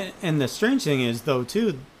 And the strange thing is, though,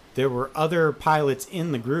 too, there were other pilots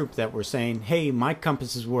in the group that were saying, hey, my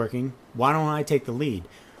compass is working. Why don't I take the lead?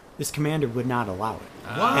 This commander would not allow it.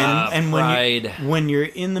 And when you're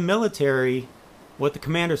in the military, what the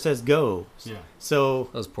commander says goes. Yeah. So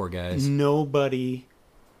those poor guys. Nobody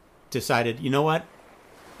decided, you know what?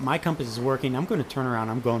 My compass is working. I'm going to turn around.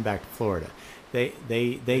 I'm going back to Florida. They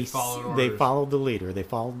followed the leader. They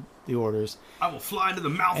followed the orders. I will fly into the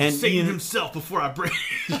mouth of Satan himself before I break.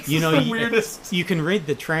 That's the weirdest. You can read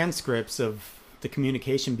the transcripts of the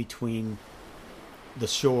communication between the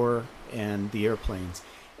shore and the airplanes,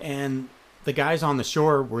 and the guys on the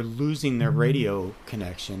shore were losing their radio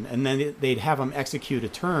connection, and then they'd have them execute a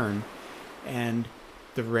turn, and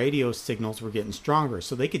the radio signals were getting stronger,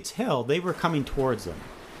 so they could tell they were coming towards them.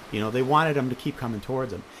 They wanted them to keep coming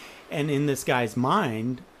towards them. And in this guy's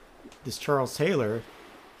mind, this Charles Taylor,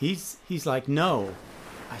 he's like, no,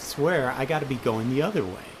 I swear I got to be going the other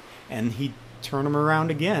way. And he'd turn them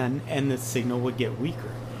around again, and the signal would get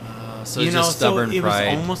weaker. So just stubborn pride. It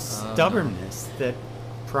was almost stubbornness that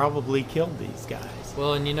probably killed these guys.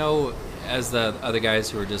 Well, and as the other guys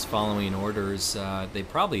who were just following orders, they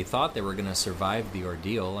probably thought they were going to survive the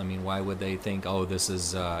ordeal. I mean, why would they think, oh, this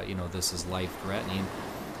is life-threatening?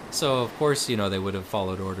 So, of course, they would have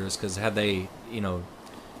followed orders, because had they,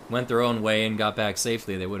 went their own way and got back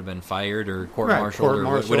safely, they would have been fired or court-martialed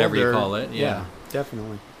or whatever you call it. Yeah,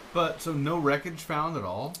 definitely. But, so no wreckage found at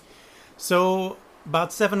all? So,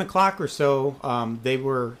 about 7 o'clock or so, they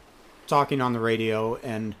were talking on the radio,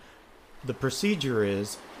 and the procedure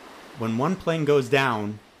is, when one plane goes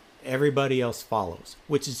down, everybody else follows,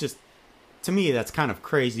 which is just, to me, that's kind of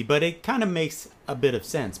crazy, but it kind of makes a bit of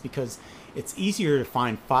sense, because it's easier to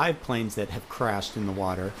find 5 planes that have crashed in the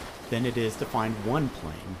water than it is to find one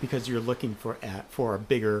plane, because you're looking for a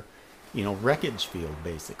bigger, wreckage field,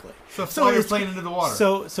 basically. So fly your plane into the water.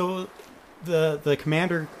 So the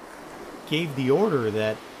commander gave the order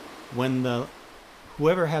that when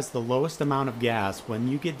whoever has the lowest amount of gas, when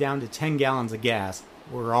you get down to 10 gallons of gas,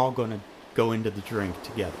 we're all going to go into the drink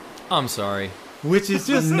together. I'm sorry. Which is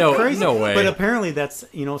just crazy. No way. But apparently that's,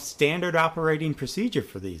 standard operating procedure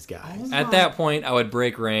for these guys. At that point, I would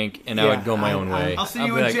break rank and I would go my own way. I'll see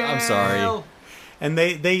you in jail. I'm sorry. And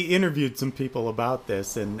they interviewed some people about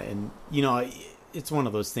this, and it's one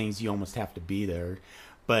of those things you almost have to be there.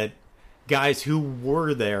 But guys who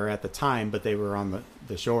were there at the time, but they were on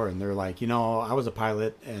the shore, and they're like, I was a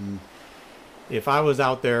pilot, and if I was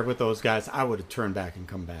out there with those guys, I would have turned back and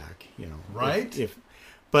come back, Right?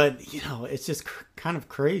 But, it's just kind of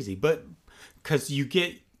crazy. But because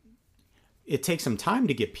it takes some time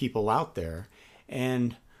to get people out there,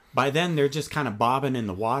 and by then they're just kind of bobbing in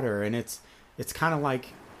the water, and it's kind of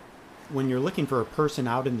like when you're looking for a person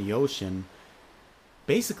out in the ocean,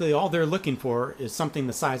 basically all they're looking for is something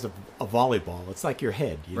the size of a volleyball. It's like your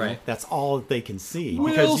head, right? That's all they can see,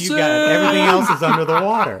 because you got everything else is under the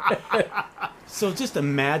water. So just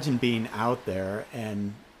imagine being out there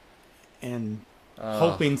and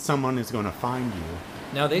hoping someone is going to find you.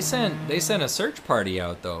 Now they sent a search party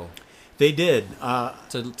out though. They did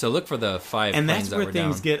to look for the 5 planes and that's where that were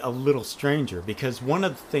things down. get a little stranger, because one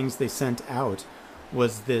of the things they sent out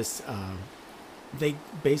was this. They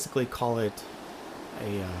basically call it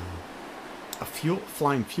a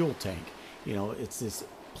flying fuel tank. It's this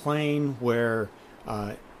plane where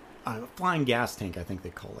a flying gas tank, I think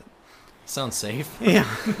they call it. Sounds safe. Yeah.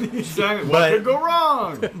 What could go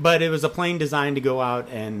wrong? But it was a plane designed to go out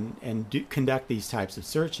and conduct these types of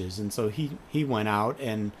searches. And so he went out.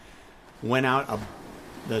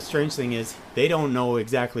 The strange thing is they don't know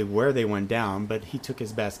exactly where they went down, but he took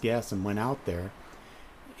his best guess and went out there.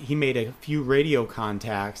 He made a few radio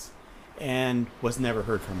contacts and was never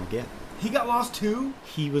heard from again. He got lost too?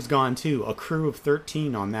 He was gone too. A crew of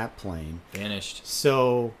 13 on that plane. Vanished.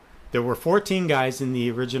 So there were 14 guys in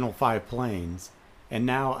the original 5 planes, and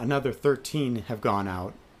now another 13 have gone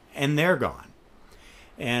out, and they're gone.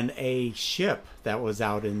 And a ship that was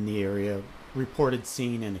out in the area reported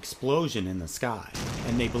seeing an explosion in the sky,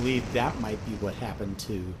 and they believe that might be what happened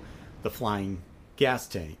to the flying gas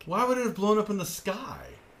tank. Why would it have blown up in the sky?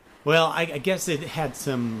 Well, I guess it had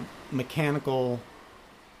some mechanical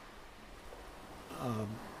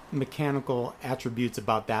attributes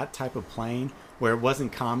about that type of plane, where it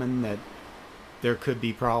wasn't common that there could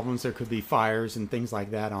be problems, there could be fires and things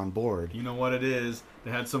like that on board. You know what it is?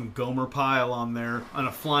 They had some Gomer Pyle on there on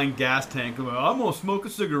a flying gas tank. I'm going to smoke a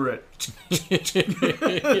cigarette.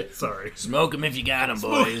 Sorry. Smoke them if you got them,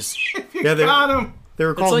 boys. Got them. They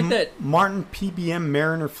were called Martin PBM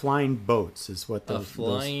Mariner flying boats, is what those... A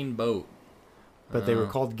flying boat. But they were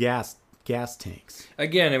called gas tanks.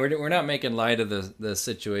 Again, we're not making light of the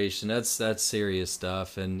situation. That's serious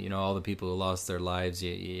stuff, and all the people who lost their lives,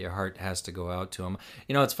 your heart has to go out to them.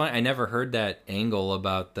 It's funny. I never heard that angle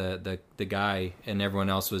about the guy, and everyone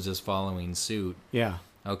else was just following suit. Yeah.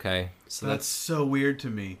 Okay. So that's so weird to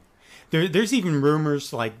me. There's even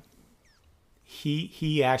rumors like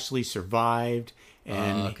he actually survived,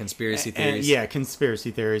 and conspiracy theories.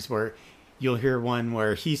 Conspiracy theories where you'll hear one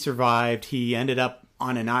where he survived. He ended up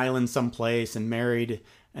on an island someplace and married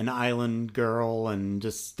an island girl and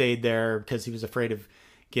just stayed there because he was afraid of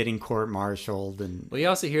getting court-martialed. And well, you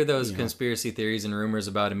also hear those conspiracy theories and rumors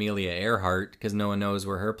about Amelia Earhart because no one knows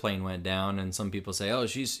where her plane went down, and some people say, oh,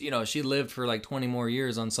 she lived for like 20 more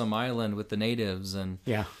years on some island with the natives, and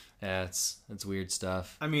yeah, it's weird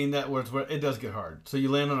stuff. I mean, it does get hard. So you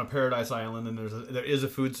land on a paradise island, and there is a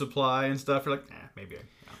food supply and stuff. You're like, maybe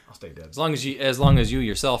I'll stay dead. As long as you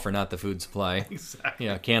yourself are not the food supply. Exactly.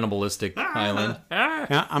 Yeah, cannibalistic island.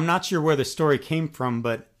 Now, I'm not sure where the story came from,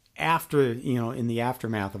 but after, in the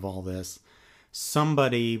aftermath of all this,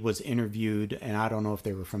 somebody was interviewed, and I don't know if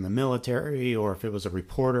they were from the military or if it was a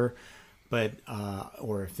reporter, but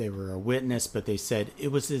or if they were a witness, but they said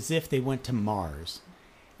it was as if they went to Mars.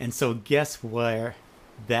 And so guess where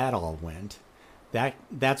that all went?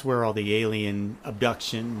 That's where all the alien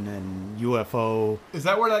abduction and UFO is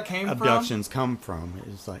that where that came abductions come from.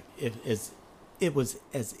 It's like it was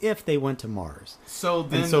as if they went to Mars. So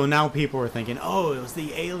now people are thinking, oh, it was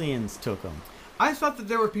the aliens took them. I thought that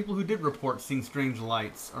there were people who did report seeing strange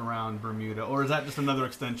lights around Bermuda, or is that just another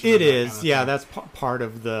extension? It is, yeah. That's part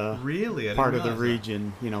of the part of the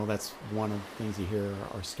region. That's one of the things you hear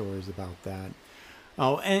are stories about that.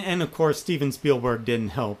 Oh, and of course, Steven Spielberg didn't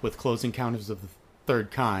help with Close Encounters of the Third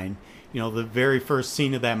Kind. The very first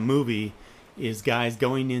scene of that movie is guys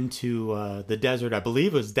going into the desert. I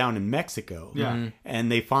believe it was down in Mexico. Yeah. Mm-hmm.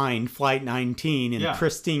 And they find Flight 19 in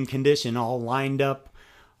pristine condition, all lined up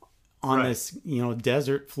on this,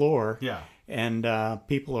 desert floor. Yeah. And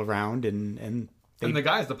people around, and the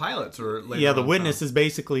guys, the pilots, are later. Yeah, the witnesses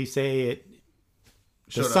basically say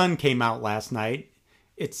the sun came out last night.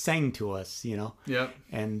 It sang to us, Yeah.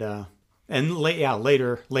 And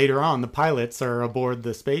later on, the pilots are aboard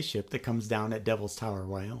the spaceship that comes down at Devil's Tower,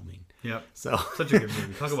 Wyoming. Yep. So such a good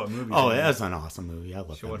movie. Talk about movies. Oh, that's an awesome movie. I love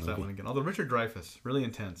that movie. Watch that one again. Although Richard Dreyfuss, really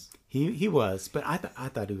intense. He was, but I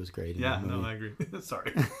thought he was great. In that movie. No, I agree.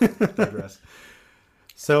 Sorry, digress.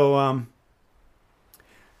 So,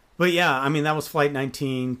 but yeah, I mean that was Flight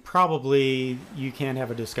 19. Probably you can't have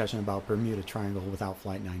a discussion about Bermuda Triangle without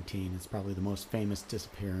Flight 19. It's probably the most famous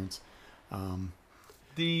disappearance.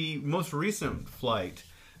 The most recent flight.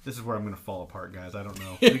 This is where I'm going to fall apart, guys. I don't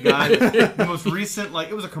know. The most recent,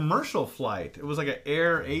 it was a commercial flight. It was like an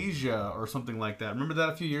Air Asia or something like that. Remember that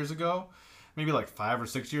a few years ago? Maybe 5 or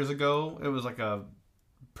 6 years ago. It was like a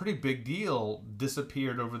pretty big deal.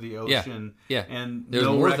 Disappeared over the ocean. Yeah. And there's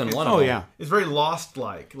more wreckage. Than one of them. Oh, yeah. It's very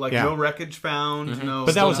Lost-like. No wreckage found. Mm-hmm. No.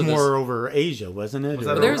 But that was more over Asia, wasn't it?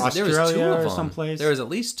 There was 2 of them. Someplace? There was at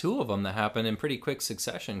least 2 of them that happened in pretty quick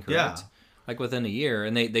succession, correct? Yeah. Within a year,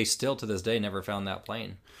 and they still to this day never found that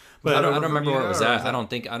plane. But I don't remember where it was at. I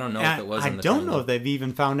don't know if it was. I don't know if they've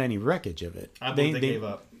even found any wreckage of it. I believe they gave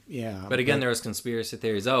up. Yeah. But again, there was conspiracy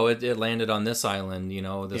theories. Oh, it landed on this island,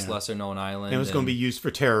 this lesser known island. And it was going to be used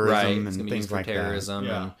for terrorism and things like terrorism.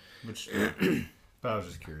 That. Yeah. But I was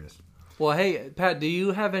just curious. Well, hey, Pat, do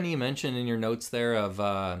you have any mention in your notes there of?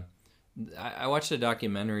 I watched a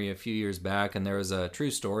documentary a few years back, and there was a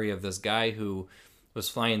true story of this guy who was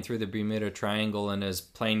flying through the Bermuda Triangle and his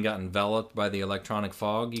plane got enveloped by the electronic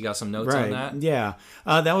fog. You got some notes on that? Yeah.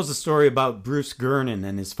 That was a story about Bruce Gernon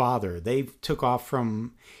and his father. They took off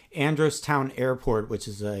from Androstown Airport, which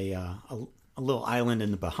is a little island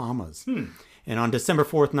in the Bahamas. And on December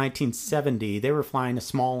 4th, 1970, they were flying a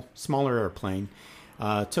smaller airplane.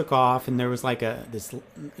 Took off, and there was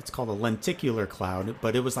it's called a lenticular cloud,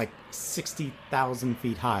 but it was 60,000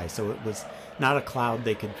 feet high, so it was not a cloud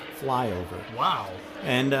they could fly over. Wow.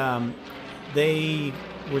 And they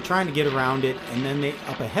were trying to get around it, and then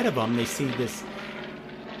up ahead of them, they see this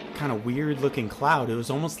kind of weird-looking cloud. It was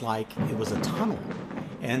almost like it was a tunnel.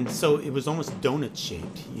 And so it was almost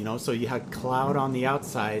donut-shaped, So you had cloud on the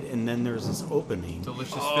outside, and then there's this opening.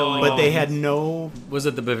 Delicious filling. But they had no... Was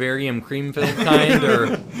it the Bavarian cream-filled kind,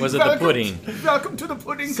 or was it the pudding? Welcome to the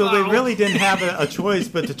pudding cloud. So they really didn't have a choice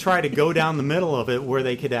but to try to go down the middle of it where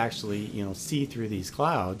they could actually, see through these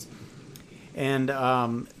clouds. And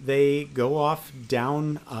they go off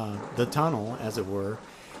down the tunnel, as it were,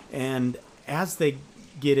 and as they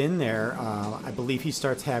get in there, I believe he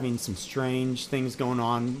starts having some strange things going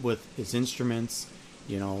on with his instruments,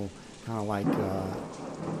 kind of like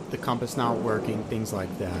the compass not working, things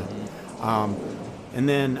like that. And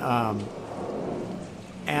then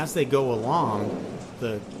as they go along,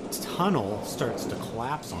 the tunnel starts to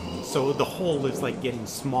collapse on them, so the hole is getting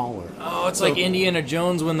smaller. Oh, it's like Indiana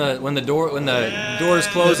Jones when the door's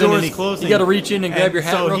closing. You got to reach in and grab your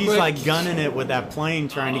hat. So real quick. He's gunning it with that plane,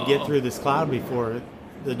 trying to get through this cloud before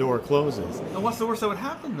the door closes. And what's the worst that would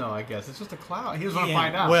happen, though? I guess it's just a cloud. He doesn't want to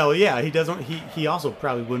find out. Well, yeah, he doesn't. He also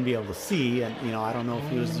probably wouldn't be able to see, and I don't know if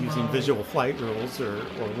he was using visual flight rules or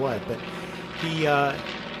what, but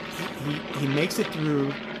he makes it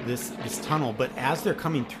through this tunnel, but as they're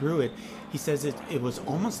coming through it, he says it was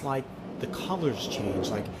almost like the colors change.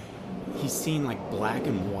 Like he's seeing like black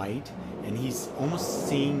and white, and he's almost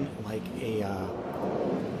seeing like a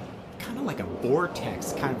kind of like a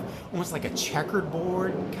vortex, kind of almost like a checkered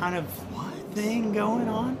board kind of thing going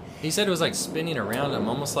on. He said it was like spinning around him,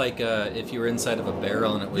 almost like if you were inside of a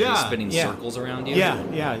barrel and it was just spinning circles around you.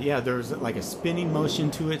 Yeah. There was like a spinning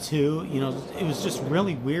motion to it too. You know, it was just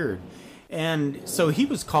really weird. And so he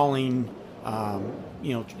was calling,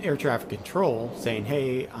 air traffic control, saying,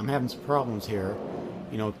 "Hey, I'm having some problems here.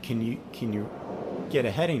 You know, can you get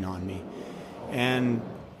a heading on me?" And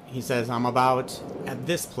he says, "I'm about at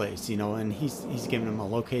this place," and he's giving him a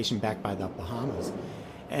location back by the Bahamas.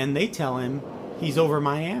 And they tell him he's over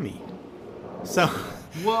Miami. So,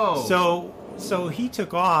 whoa. So he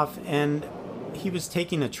took off, and he was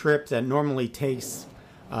taking a trip that normally takes,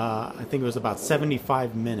 I think it was about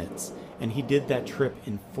 75 minutes. And he did that trip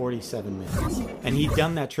in 47 minutes. And he'd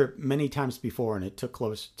done that trip many times before, and it took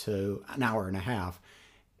close to an hour and a half.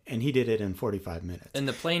 And he did it in 45 minutes. And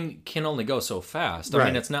the plane can only go so fast. Right. I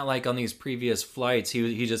mean, it's not like on these previous flights,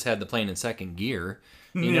 he just had the plane in second gear.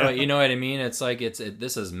 You know what I mean? It's like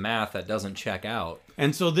this is math that doesn't check out.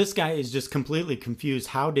 And so this guy is just completely confused.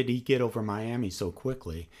 How did he get over Miami so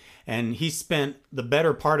quickly? And he spent the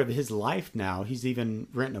better part of his life now. He's even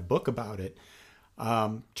written a book about it,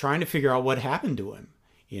 trying to figure out what happened to him.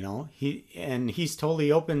 He's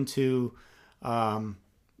totally open to,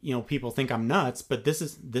 people think I'm nuts, but this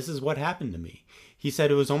is what happened to me. He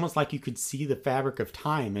said it was almost like you could see the fabric of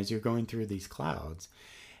time as you're going through these clouds.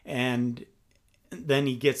 And then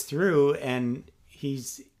he gets through, and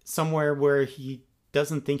he's somewhere where he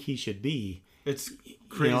doesn't think he should be. It's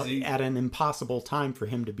crazy. At an impossible time for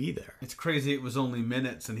him to be there. It's crazy it was only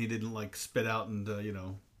minutes, and he didn't spit out into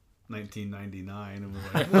 1999 and was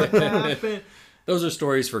like, what happened? Those are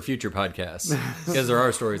stories for future podcasts, because there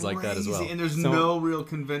are stories like that as well. And there's no real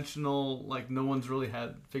conventional, no one's really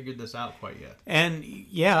had figured this out quite yet. And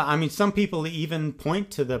yeah, I mean, some people even point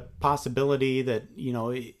to the possibility that,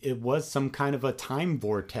 it was some kind of a time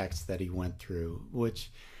vortex that he went through,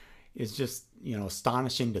 which is just,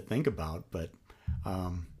 astonishing to think about. But,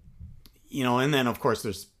 and then of course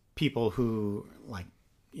there's people who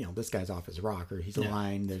this guy's off his rocker. He's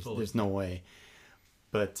lying. There's no way.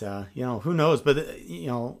 But, who knows? But,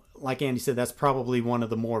 like Andy said, that's probably one of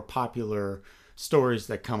the more popular stories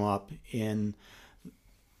that come up in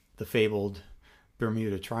the fabled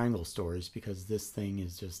Bermuda Triangle stories, because this thing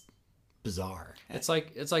is just bizarre. It's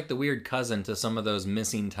like the weird cousin to some of those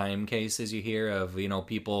missing time cases you hear of,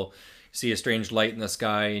 people see a strange light in the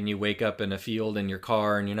sky and you wake up in a field in your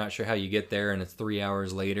car and you're not sure how you get there and it's 3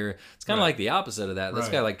 hours later. It's kind of like the opposite of that. This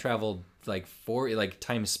guy traveled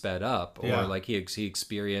time sped up, or he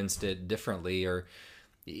experienced it differently, or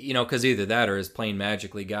because either that or his plane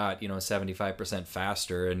magically got 75%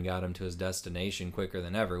 faster and got him to his destination quicker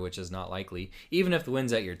than ever, which is not likely. Even if the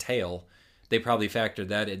wind's at your tail, they probably factored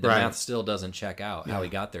that in. The math still doesn't check out how he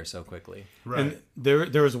got there so quickly. Right. And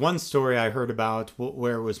there was one story I heard about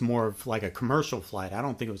where it was more of like a commercial flight. I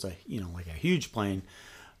don't think it was a huge plane.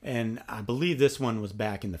 And I believe this one was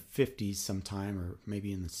back in the 50s sometime, or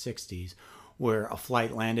maybe in the 60s, where a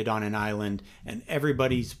flight landed on an island and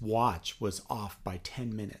everybody's watch was off by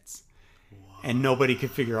 10 minutes. What? And nobody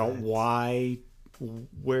could figure out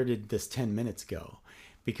where did this 10 minutes go?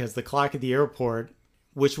 Because the clock at the airport,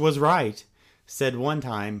 which was right, said one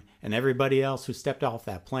time, and everybody else who stepped off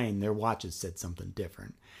that plane, their watches said something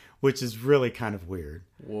different, which is really kind of weird.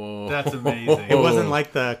 Whoa. That's amazing. It wasn't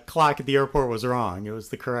like the clock at the airport was wrong. It was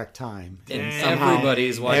the correct time. And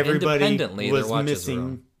everybody's watch, independently, was their watches missing were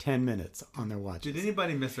wrong. 10 minutes on their watches. Did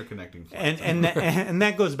anybody miss their connecting flight? And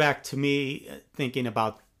that goes back to me thinking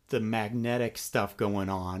about the magnetic stuff going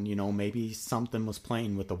on. Maybe something was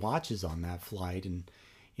playing with the watches on that flight, and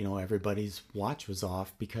everybody's watch was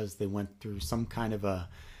off because they went through some kind of an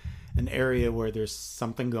area where there's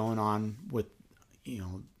something going on with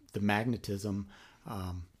the magnetism.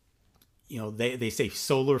 They say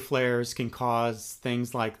solar flares can cause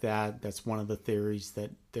things like that. That's one of the theories that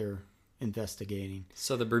they're investigating.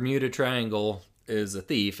 So the Bermuda Triangle is a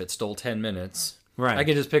thief. It stole 10 minutes. Right. I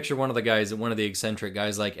can just picture one of the eccentric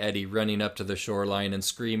guys like Eddie running up to the shoreline and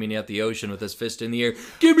screaming at the ocean with his fist in the air,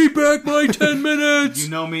 "Give me back my 10 minutes!" You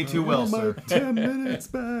know me too well, sir. 10 minutes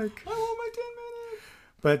back. I want my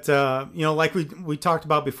 10 minutes. But, like we talked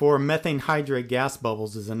about before, methane hydrate gas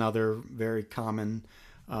bubbles is another very common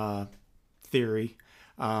theory.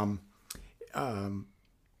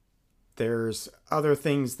 There's other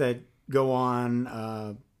things that go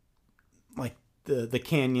on, like the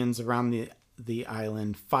canyons around the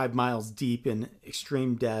island 5 miles deep in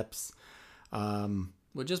extreme depths. Well,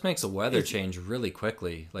 it just makes the weather change really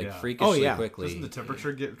quickly, freakishly quickly. Doesn't the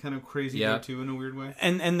temperature get kind of crazy there too in a weird way?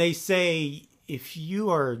 And they say if you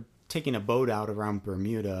are taking a boat out around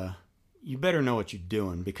Bermuda, you better know what you're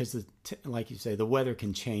doing because, like you say, the weather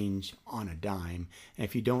can change on a dime. And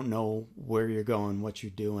if you don't know where you're going, what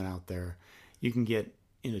you're doing out there, you can get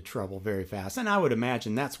into trouble very fast. And I would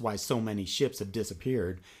imagine that's why so many ships have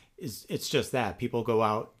disappeared. It's just that people go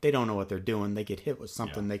out, they don't know what they're doing, they get hit with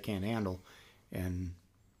something they can't handle, and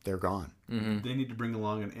they're gone. Mm-hmm. They need to bring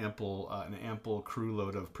along an ample crew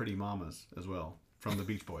load of pretty mamas as well from the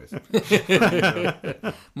Beach Boys.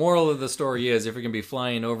 Moral of the story is, if you're going to be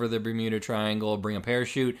flying over the Bermuda Triangle, bring a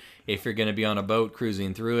parachute. If you're going to be on a boat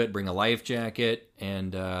cruising through it, bring a life jacket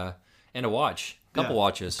and a watch. Couple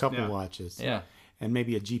watches. Watches. Yeah. And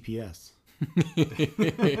maybe a GPS.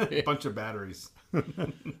 A bunch of batteries.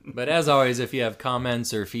 But as always, if you have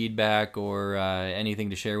comments or feedback or anything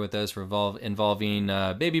to share with us involving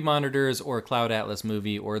baby monitors or Cloud Atlas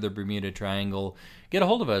movie or the Bermuda Triangle, get a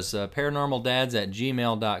hold of us,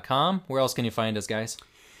 paranormaldads@gmail.com. Where else can you find us, guys?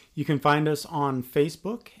 You can find us on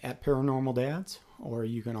Facebook at Paranormal Dads, or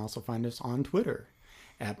you can also find us on Twitter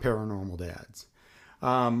at Paranormal Dads.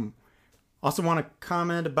 Also want to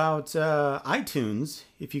comment about iTunes.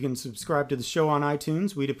 If you can subscribe to the show on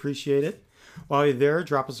iTunes, we'd appreciate it. While you're there,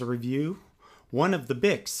 drop us a review. One of the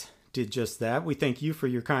Bicks did just that. We thank you for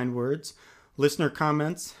your kind words. Listener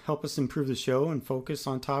comments help us improve the show and focus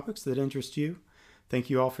on topics that interest you. Thank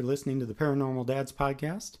you all for listening to the Paranormal Dads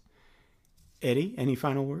podcast. Eddie, any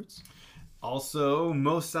final words? Also,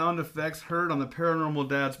 most sound effects heard on the Paranormal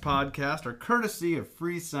Dads podcast are courtesy of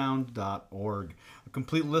freesound.org. A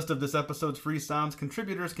complete list of this episode's free sounds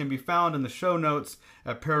contributors can be found in the show notes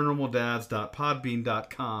at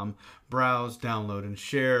paranormaldads.podbean.com. Browse, download, and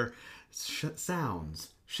share sounds.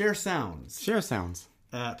 Share sounds. Share sounds.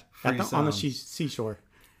 At on the seashore.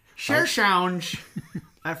 Share sounds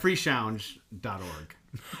at freesounds.org.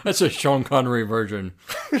 That's a Sean Connery version.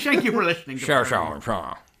 Thank you for listening to Share sounds.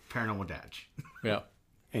 Paranormal Dads. Yeah.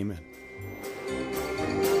 Amen.